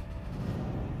defeat.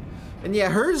 And yeah,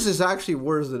 hers is actually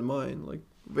worse than mine, like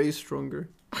way stronger.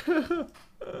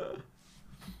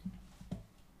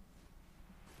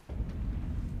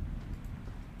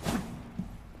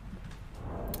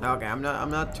 Okay, I'm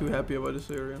not too happy about this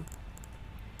area.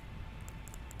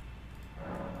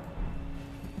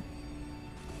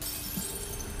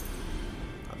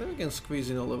 I think we can squeeze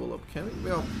in a level up, can we?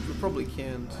 Well, we probably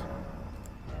can't.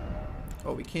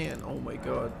 Oh, we can. Oh my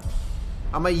god.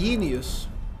 I'm a genius.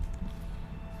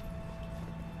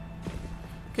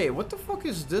 Okay, what the fuck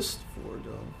is this for,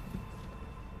 though?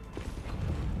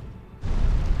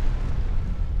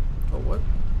 Oh, what?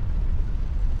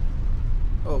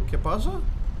 Oh, ¿qué pasa?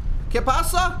 ¿Qué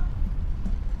pasa?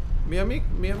 Mi amiga?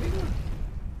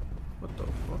 What the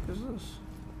fuck is this?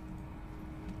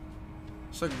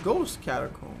 It's a ghost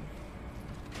catacomb.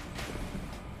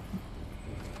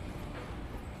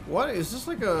 What? Is this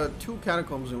like a 2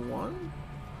 catacombs in one?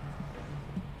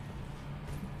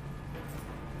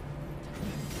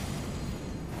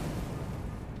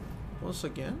 Once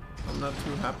again, I'm not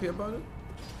too happy about it.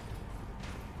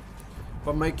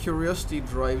 But my curiosity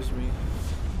drives me.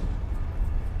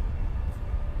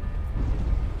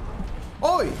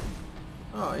 Oi!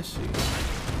 Oh, I see.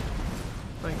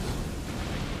 Thanks.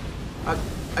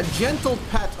 A gentle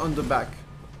pat on the back.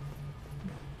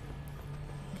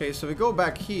 Okay, so we go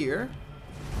back here.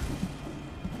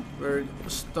 Where it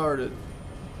started.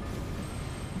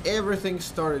 Everything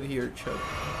started here, Chuck.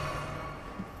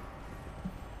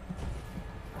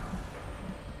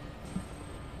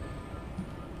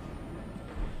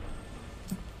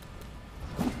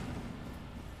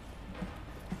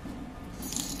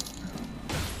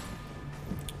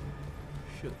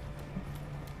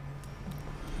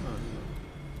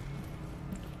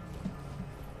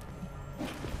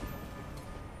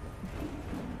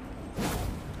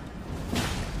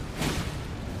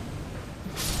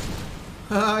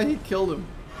 He killed him.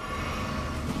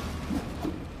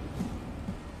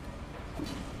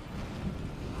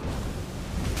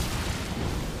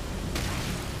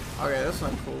 Okay, that's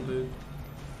not cool, dude.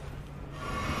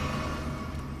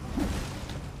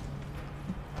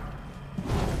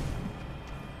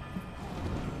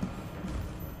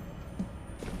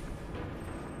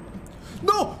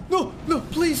 No! No! No!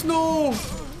 Please, no!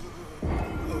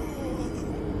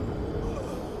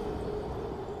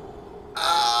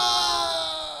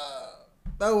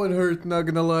 That one hurt, not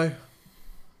gonna lie.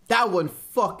 That one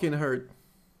fucking hurt.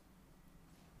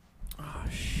 Oh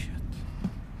shit.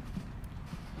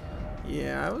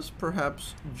 Yeah, I was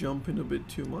perhaps jumping a bit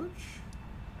too much.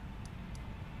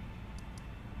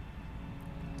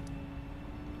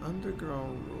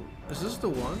 Underground road. Is this the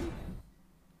one?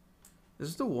 Is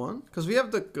this the one? Because we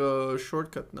have the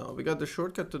shortcut now. We got the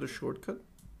shortcut to the shortcut.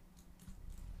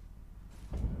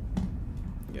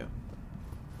 Yeah.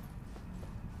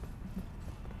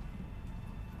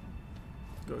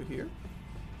 Go here.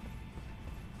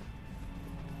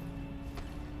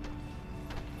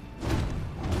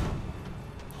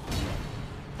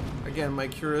 Again, my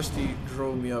curiosity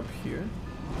drove me up here.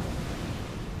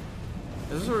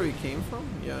 Is this where we came from?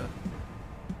 Yeah.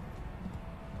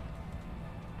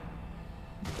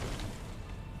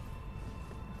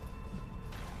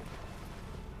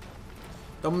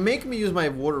 Don't make me use my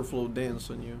water flow dance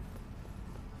on you.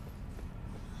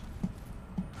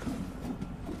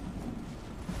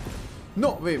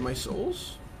 No, wait, my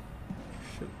souls?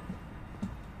 Shit.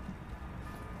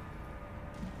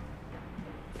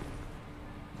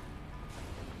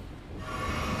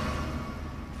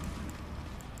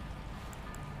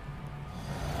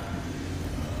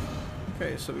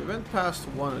 Okay, so we went past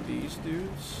one of these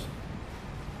dudes.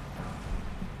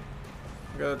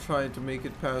 I gotta try to make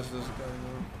it past this guy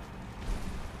now.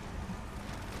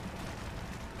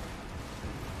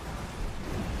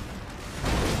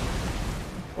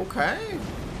 Okay.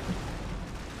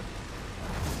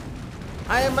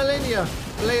 I am Malenia,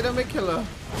 Blade of Mikela.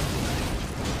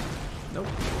 Nope.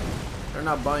 They're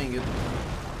not buying it.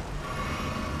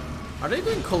 Are they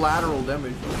doing collateral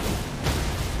damage?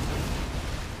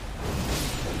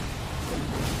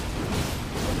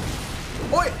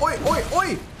 Oi, oi, oi,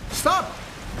 oi! Stop!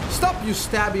 Stop, you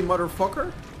stabby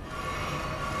motherfucker!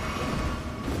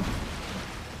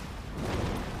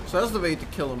 So that's the way to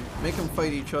kill them. Make them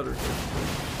fight each other.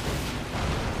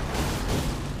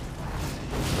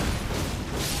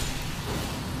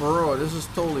 Bro, this is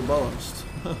totally balanced.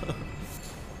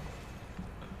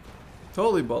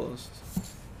 Totally balanced.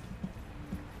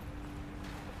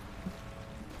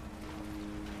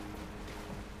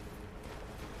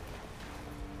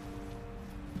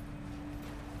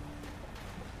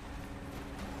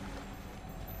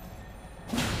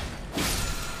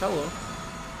 Hello.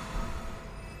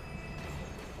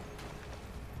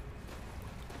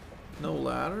 No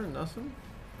ladder, nothing?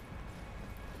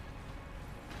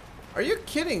 Are you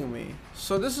kidding me?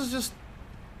 So this is just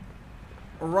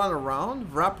a run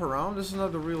around, wrap around? This is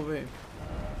not the real way.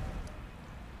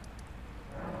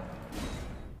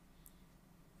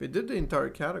 We did the entire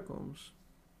catacombs.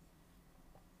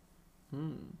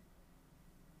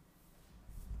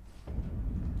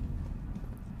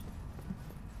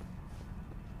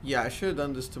 Yeah, I should have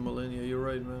done this to Millennia. You're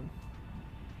right, man.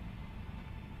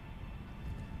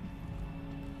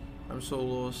 I'm so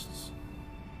lost.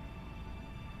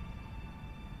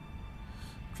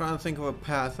 I'm trying to think of a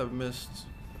path I've missed.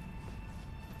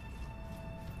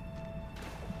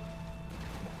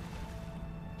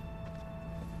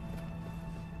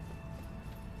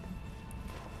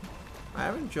 I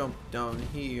haven't jumped down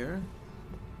here.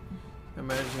 I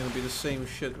imagine it's gonna be the same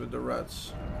shit with the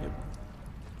rats. Yep.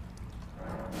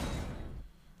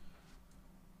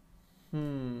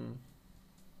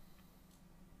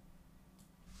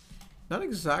 Not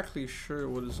exactly sure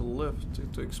what is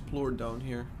left to explore down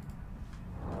here.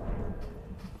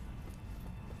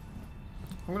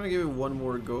 I'm gonna give it one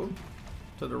more go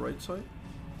to the right side.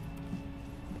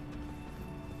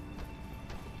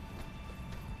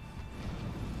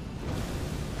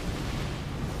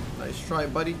 Nice try,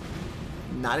 buddy.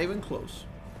 Not even close.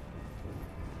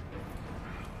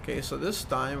 Okay, so this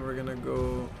time we're gonna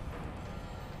go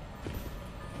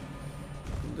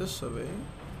this way.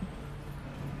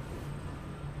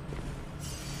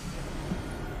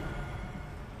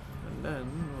 And then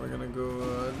we're gonna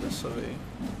go this way.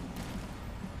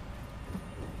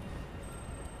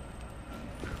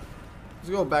 Let's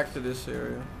go back to this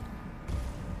area.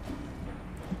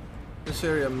 This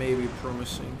area may be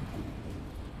promising.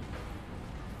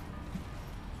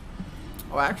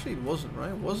 Oh, actually it wasn't,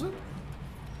 right? Was it?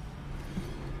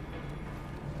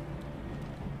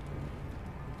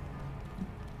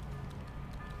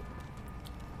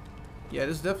 Yeah,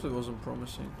 this definitely wasn't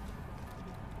promising.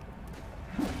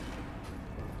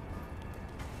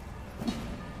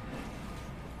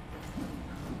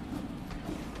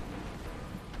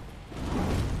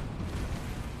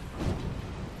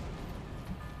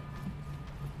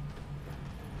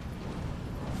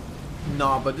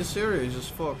 Nah, but this area is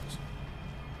just fucked.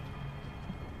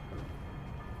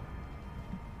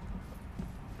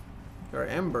 There are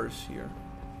embers here.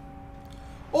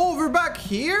 Oh, we're back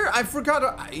here? I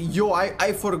forgot. Yo,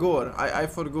 I forgot. I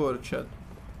forgot, chat.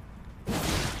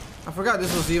 I forgot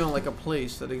this was even like a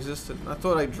place that existed. I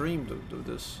thought I dreamed of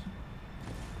this.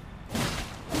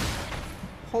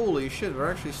 Holy shit, we're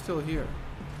actually still here.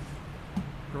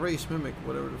 Race Mimic,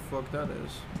 whatever the fuck that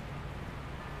is.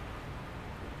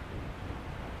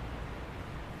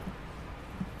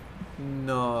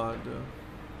 No,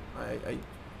 dude.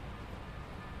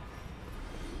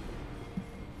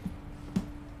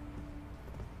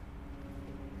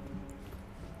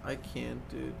 I can't,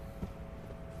 dude.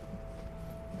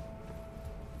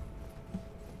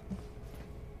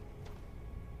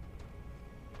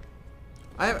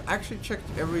 I have actually checked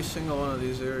every single one of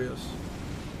these areas.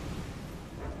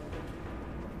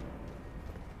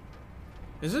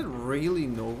 Is it really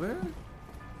nowhere?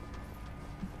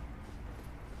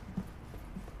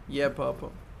 Yeah, Papa.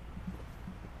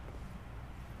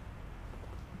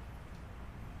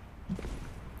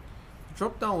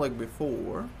 Drop down like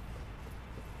before.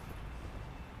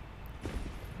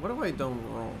 What have I done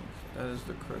wrong? That is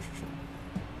the question.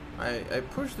 I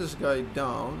pushed this guy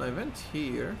down. I went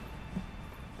here.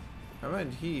 I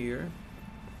went here.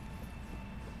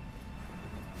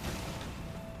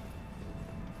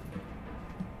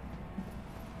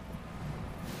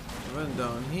 I went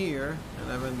down here,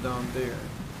 and I went down there.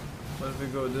 What if we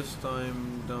go this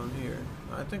time down here?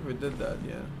 I think we did that,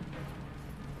 yeah.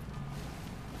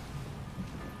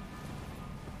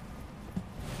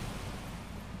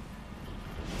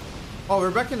 Oh, we're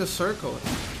back in the circle.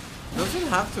 Does it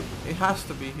have to? It has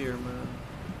to be here, man.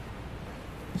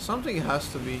 Something has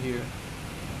to be here.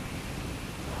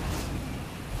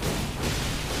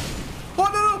 Oh,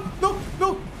 no, no,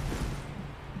 no, no!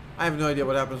 I have no idea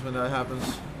what happens when that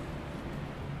happens.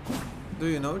 Do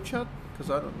you know, chat? Because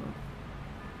I don't know.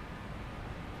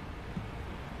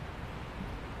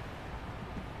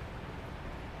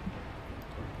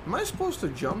 Am I supposed to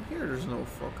jump here? There's no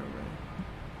fucking way.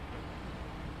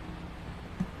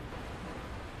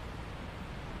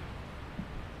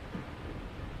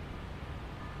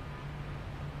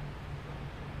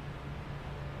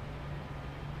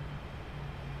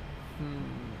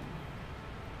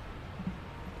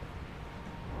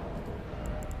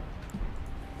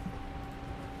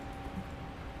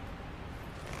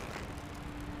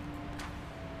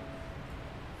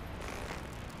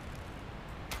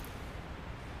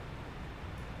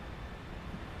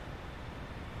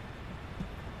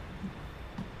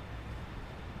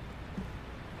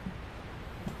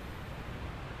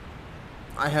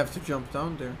 I have to jump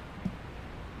down there.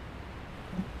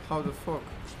 How the fuck?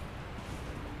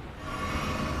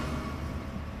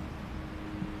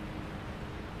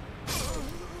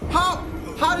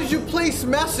 How did you place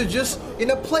messages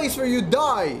in a place where you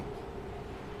die?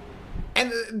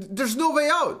 And there's no way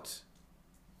out.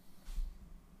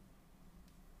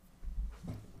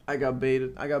 I got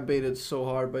baited. I got baited so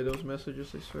hard by those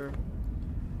messages, I swear.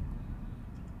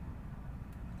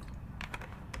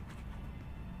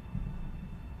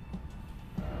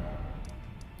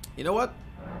 You know what?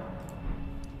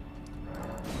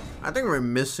 I think we're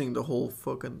missing the whole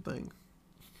fucking thing.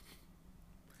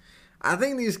 I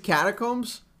think these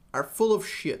catacombs are full of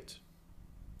shit.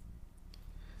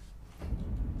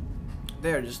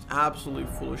 They're just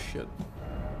absolutely full of shit.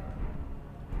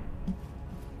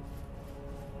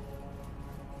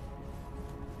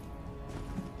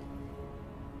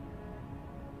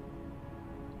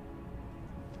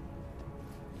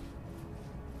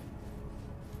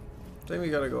 I think we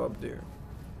gotta go up there.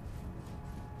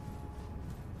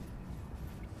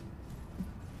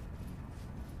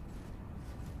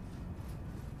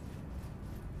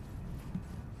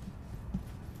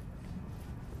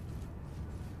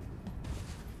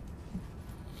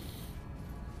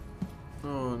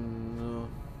 Oh no.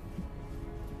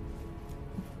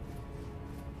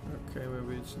 Okay,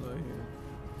 maybe it's not here.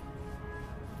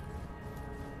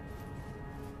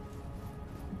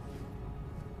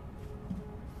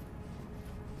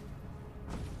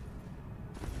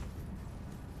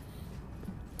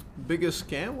 Biggest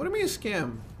scam? What do you mean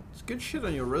scam? It's good shit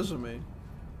on your resume.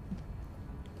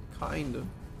 Kinda.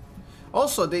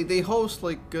 Also, they host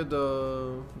like good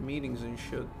meetings and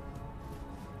shit.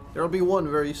 There'll be one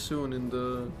very soon in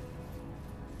the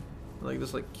like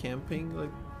this like camping like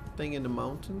thing in the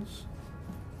mountains.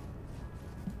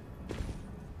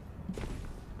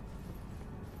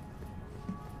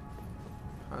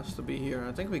 Has to be here.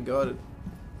 I think we got it.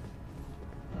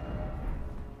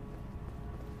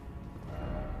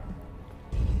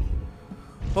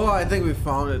 Oh, I think we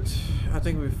found it. I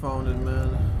think we found it,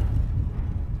 man.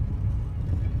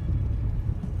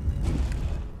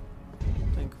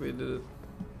 I think we did it.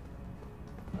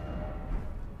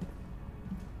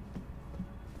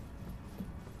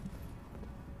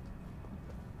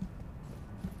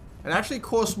 It actually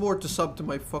costs more to sub to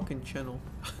my fucking channel.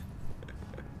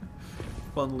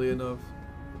 Funnily enough.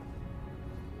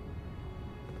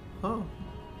 Huh.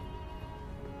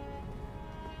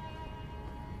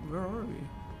 Where are we?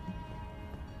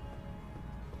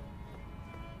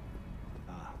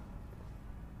 Ah,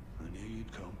 I knew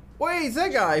you'd come. Wait, it's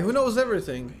that guy who knows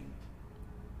everything.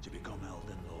 To become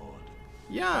Elden Lord.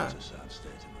 Yeah. It's a sad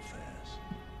state of affairs.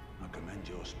 I commend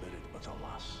your spirit, but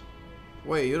alas.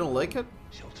 Wait, you don't like it?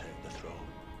 She'll take the throne.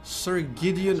 Sir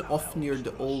Gideon Ofnir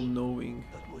the All-Knowing.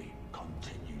 That we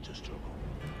continue to struggle.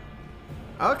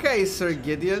 Okay, Sir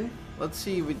Gideon. Let's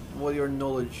see what your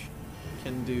knowledge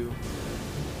can do.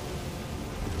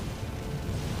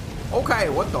 Okay,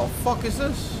 what the fuck is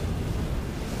this?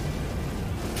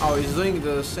 Oh, he's doing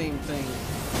the same thing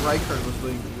Rykard was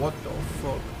doing. What the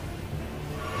fuck?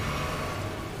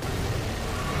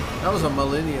 That was a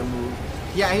Millennium move.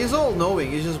 Yeah, he's all-knowing.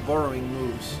 He's just borrowing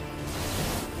moves.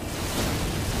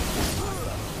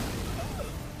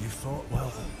 You fought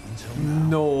well until now.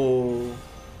 No.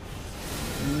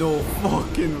 No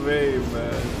fucking way,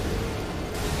 man.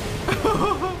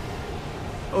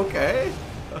 Okay.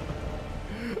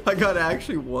 I got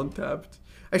actually one-tapped.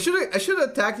 I should have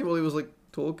attacked him while he was like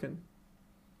talking.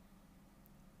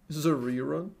 This is a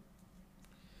rerun.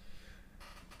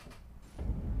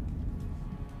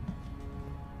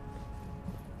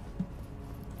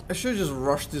 I should have just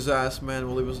rushed his ass, man,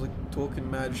 while he was like talking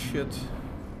mad shit.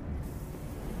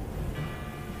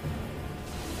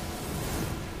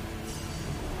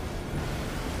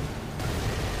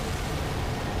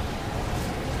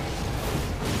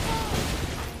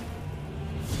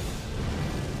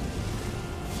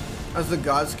 As the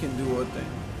gods can do a thing.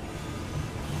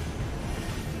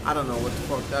 I don't know what the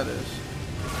fuck that is.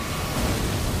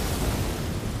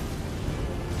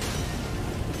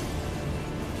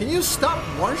 Can you stop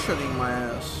one-shotting my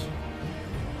ass?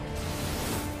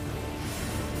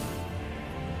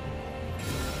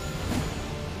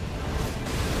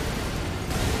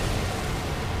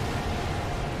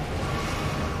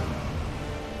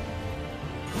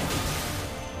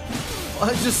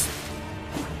 I just...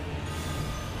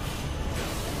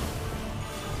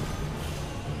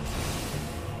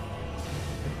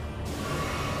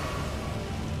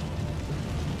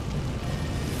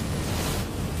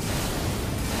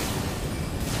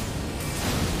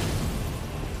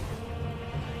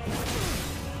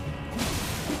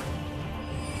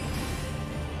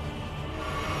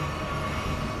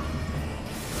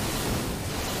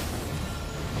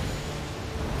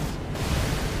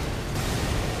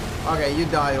 Okay, you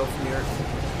die, Ofnir.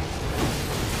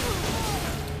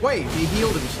 Wait, he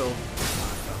healed himself.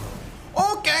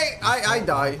 Okay, I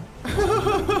die.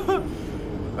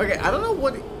 Okay, I don't know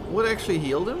what actually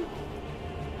healed him.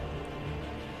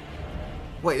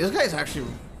 Wait, this guy's actually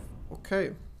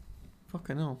okay.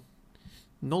 Fucking hell.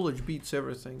 Knowledge beats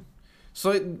everything.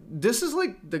 So this is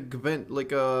like the Gwent,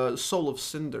 like a Soul of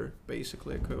Cinder,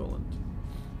 basically equivalent.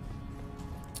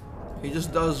 He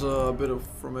just does a bit of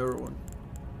from everyone.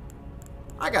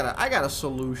 I got a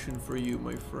solution for you,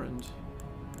 my friend.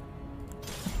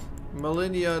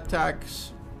 Millennia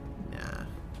attacks. Nah.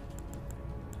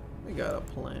 We got a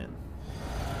plan.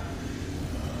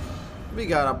 We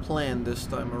got a plan this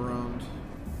time around.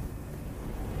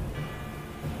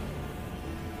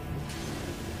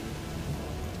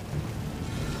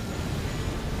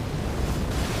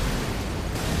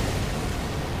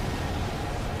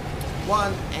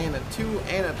 One and a 2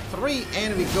 and a 3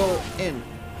 and we go in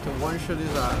to one-shot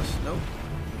his ass. Nope.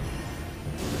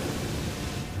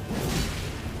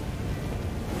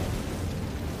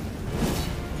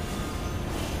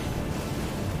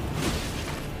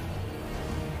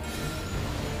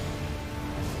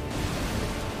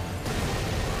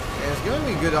 Yeah, it's gonna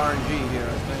be good RNG here,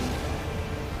 I think.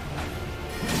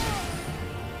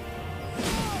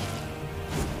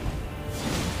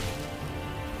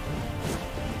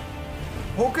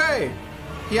 Okay!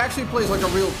 He actually plays like a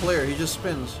real player, he just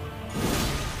spins.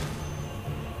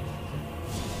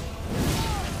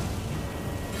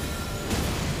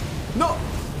 No!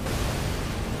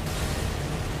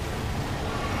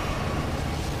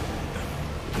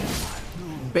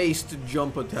 Based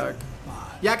jump attack.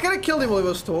 Yeah, I could have killed him while he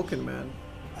was talking, man.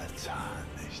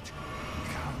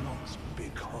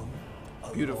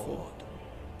 Beautiful. Lord.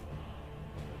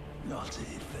 Not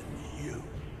even you.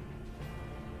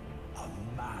 A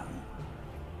man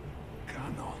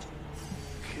cannot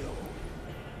kill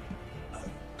a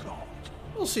god.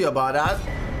 We'll see about that.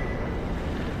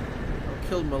 I'll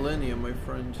kill Millennia, my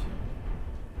friend.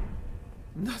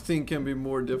 Nothing can be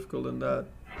more difficult than that.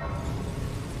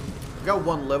 Got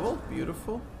 1 level.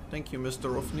 Beautiful. Thank you,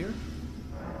 Mr. Ofnir.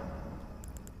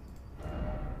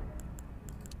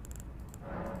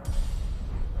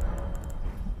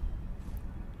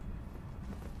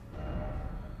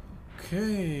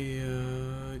 Okay,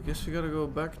 I guess we gotta go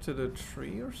back to the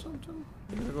tree or something?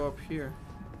 We gotta go up here.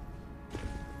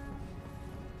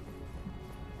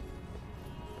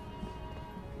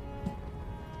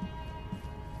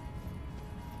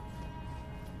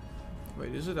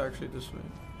 Wait, is it actually this way?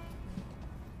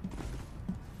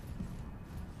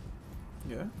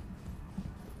 Yeah.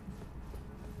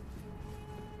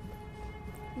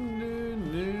 No,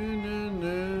 no, no,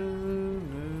 no,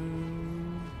 no.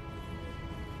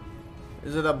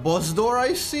 Is it a boss door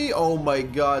I see? Oh my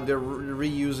god, they're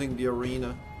reusing the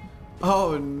arena.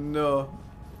 Oh no.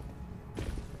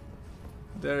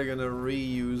 They're gonna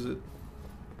reuse it.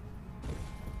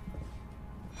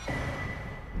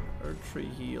 Our tree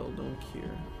heal, don't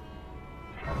care.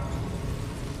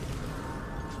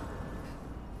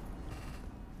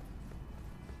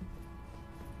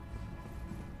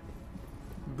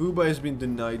 Booba has been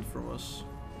denied from us.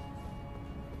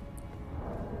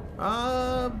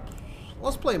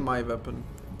 Let's play my weapon.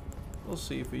 We'll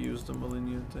see if we use the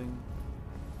Millennium thing.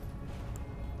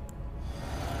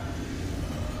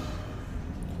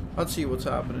 Let's see what's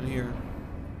happening here.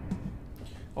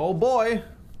 Oh boy!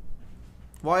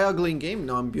 Why ugly in game?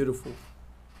 No, I'm beautiful.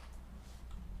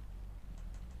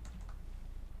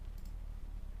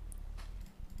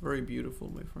 Very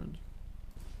beautiful, my friend.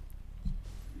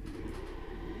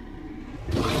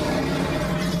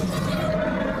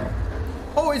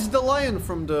 Oh, it's the lion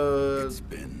from the... It's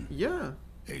been yeah.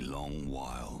 a long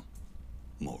while,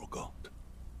 Morgoth.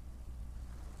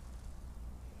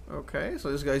 Okay,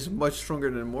 so this guy's much stronger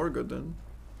than Morgoth then.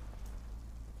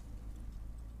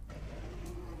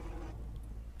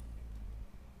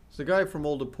 It's the guy from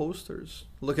all the posters.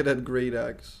 Look at that great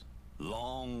axe.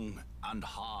 Long and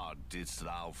hard didst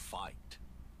thou fight.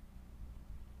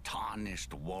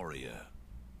 Tarnished warrior.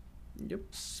 Yep.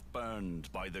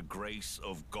 Spurned by the grace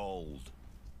of gold.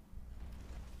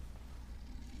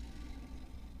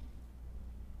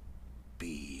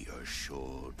 Be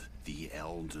assured the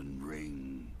Elden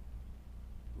Ring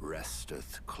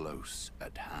resteth close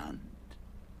at hand.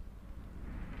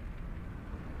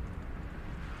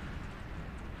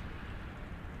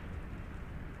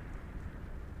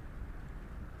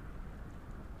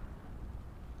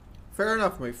 Fair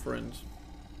enough, my friend.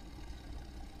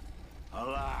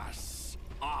 Alas,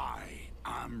 I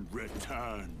am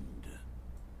returned.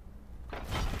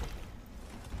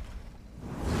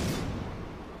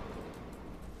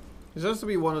 This has to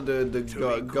be one of the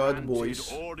god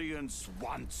boys. Audience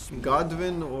once more.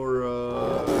 Godwin or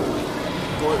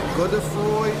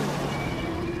Godefroy.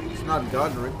 It's not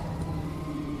Godric.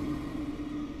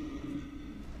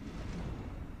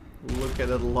 Look at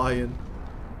that lion.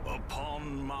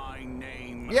 Upon my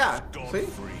name, Yeah, Godfrey,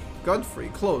 see? Godfrey,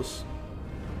 close.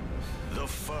 the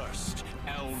first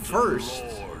Elden First?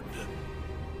 Lord.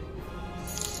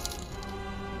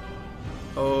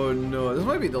 Oh no, this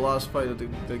might be the last fight of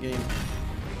the game.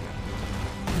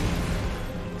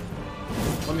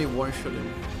 Let me one-shot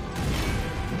him.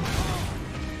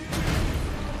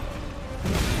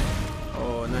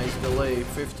 Oh, nice delay.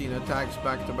 15 attacks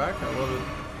back to back. I love it.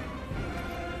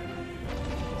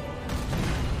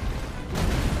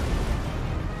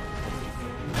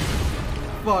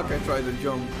 Fuck, I tried to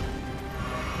jump.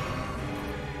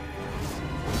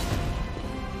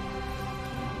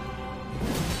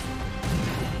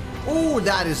 Oh,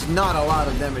 that is not a lot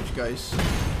of damage, guys.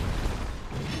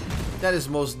 That is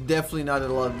most definitely not a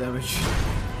lot of damage.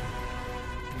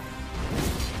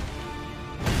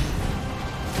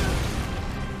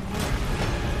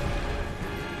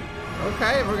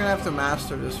 Okay, we're gonna have to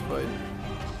master this fight.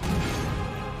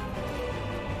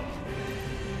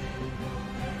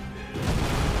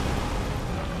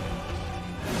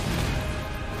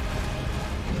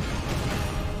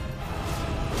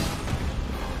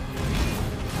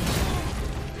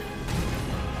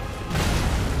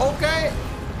 Okay.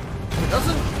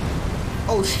 Doesn't.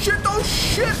 Oh shit! Oh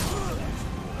shit!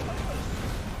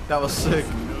 That was sick.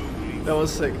 That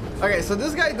was sick. Okay, so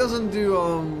this guy doesn't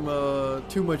do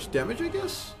too much damage, I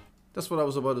guess. That's what I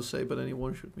was about to say, but then he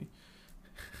one-shot me.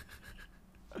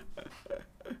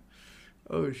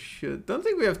 Oh shit! Don't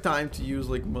think we have time to use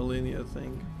like Millennia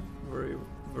thing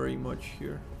very much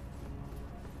here.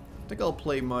 I think I'll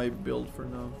play my build for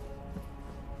now.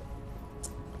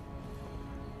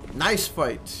 Nice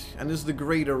fight, and this is the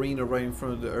great arena right in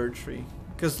front of the Erdtree.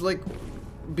 Cause like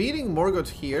beating Morgoth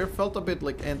here felt a bit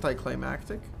like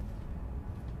anticlimactic.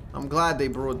 I'm glad they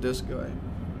brought this guy.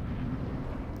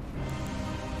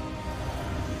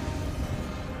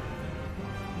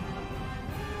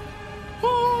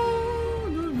 Oh,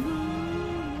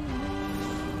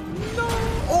 no.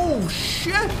 Oh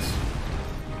shit!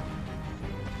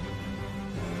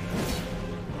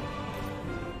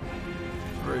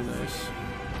 Very nice.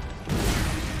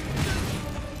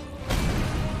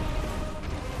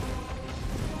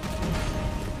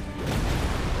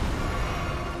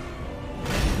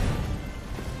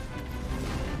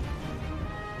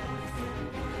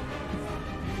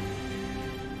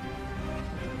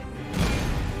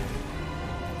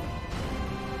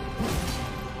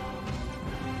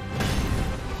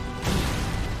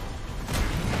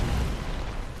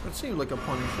 Seemed like a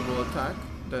punishable attack,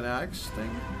 that axe thing.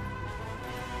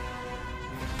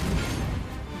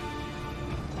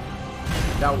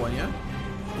 That one, yeah?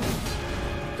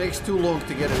 Takes too long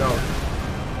to get it out.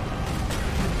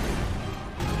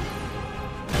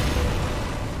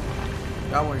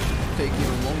 That one should take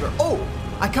even longer. Oh!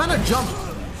 I kinda jumped!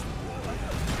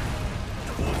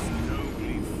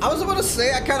 I was about to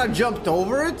say I kinda jumped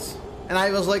over it, and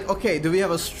I was like, okay, do we have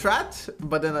a strat?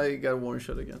 But then I got one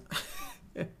shot again.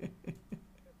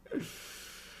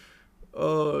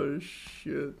 Oh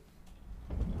shit.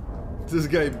 This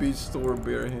guy beats Thor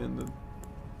barehanded.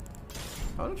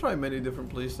 I want to try many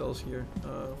different playstyles here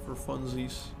for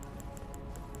funsies.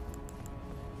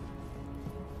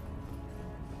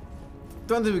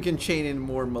 Don't think we can chain in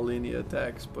more Millennia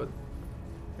attacks, but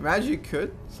imagine you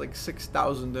could. It's like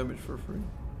 6,000 damage for free.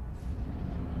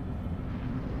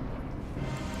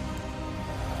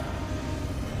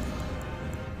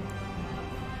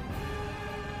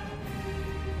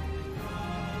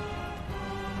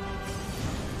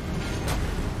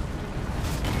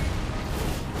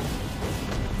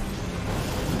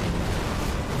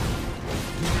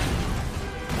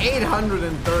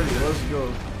 $830, let's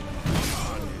go.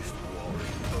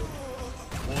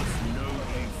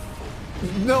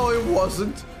 No, it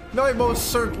wasn't. No, it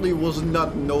most certainly was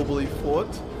not nobly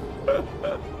fought.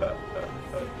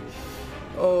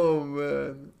 Oh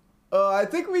man. I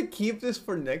think we keep this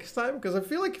for next time, because I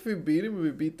feel like if we beat him,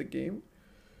 we beat the game.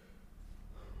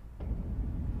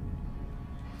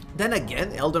 Then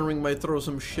again, Elden Ring might throw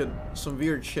some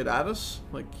weird shit at us.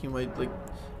 Like, he might, like...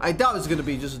 I doubt it's gonna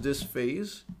be just this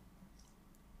phase.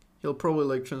 He'll probably,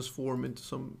 like, transform into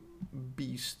some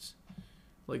beast.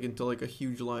 Like, into, like, a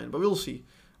huge lion. But we'll see.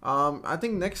 I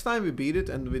think next time we beat it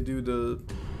and we do the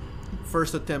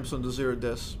first attempts on the 0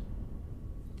 deaths.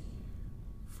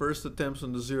 First attempts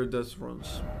on the 0 deaths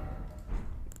runs.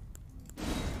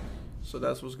 So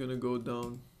that's what's gonna go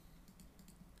down.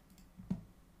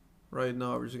 right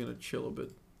now we're just gonna chill a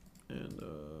bit and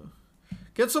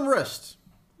get some rest.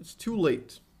 It's too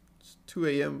late. It's 2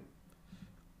 a.m.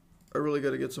 I really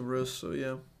gotta get some rest, so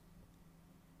yeah.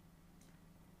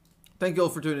 Thank you all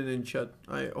for tuning in, chat.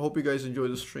 I hope you guys enjoy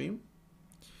the stream.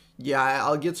 Yeah,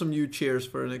 I'll get some new chairs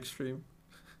for the next stream.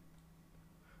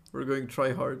 We're going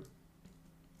try hard.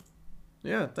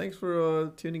 Yeah, thanks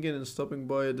for tuning in and stopping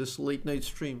by this late night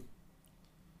stream.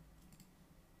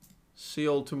 See you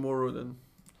all tomorrow then.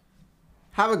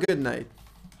 Have a good night.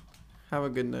 Have a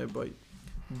good night. Bye.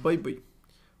 Bye bye.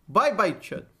 Bye bye,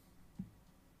 chat.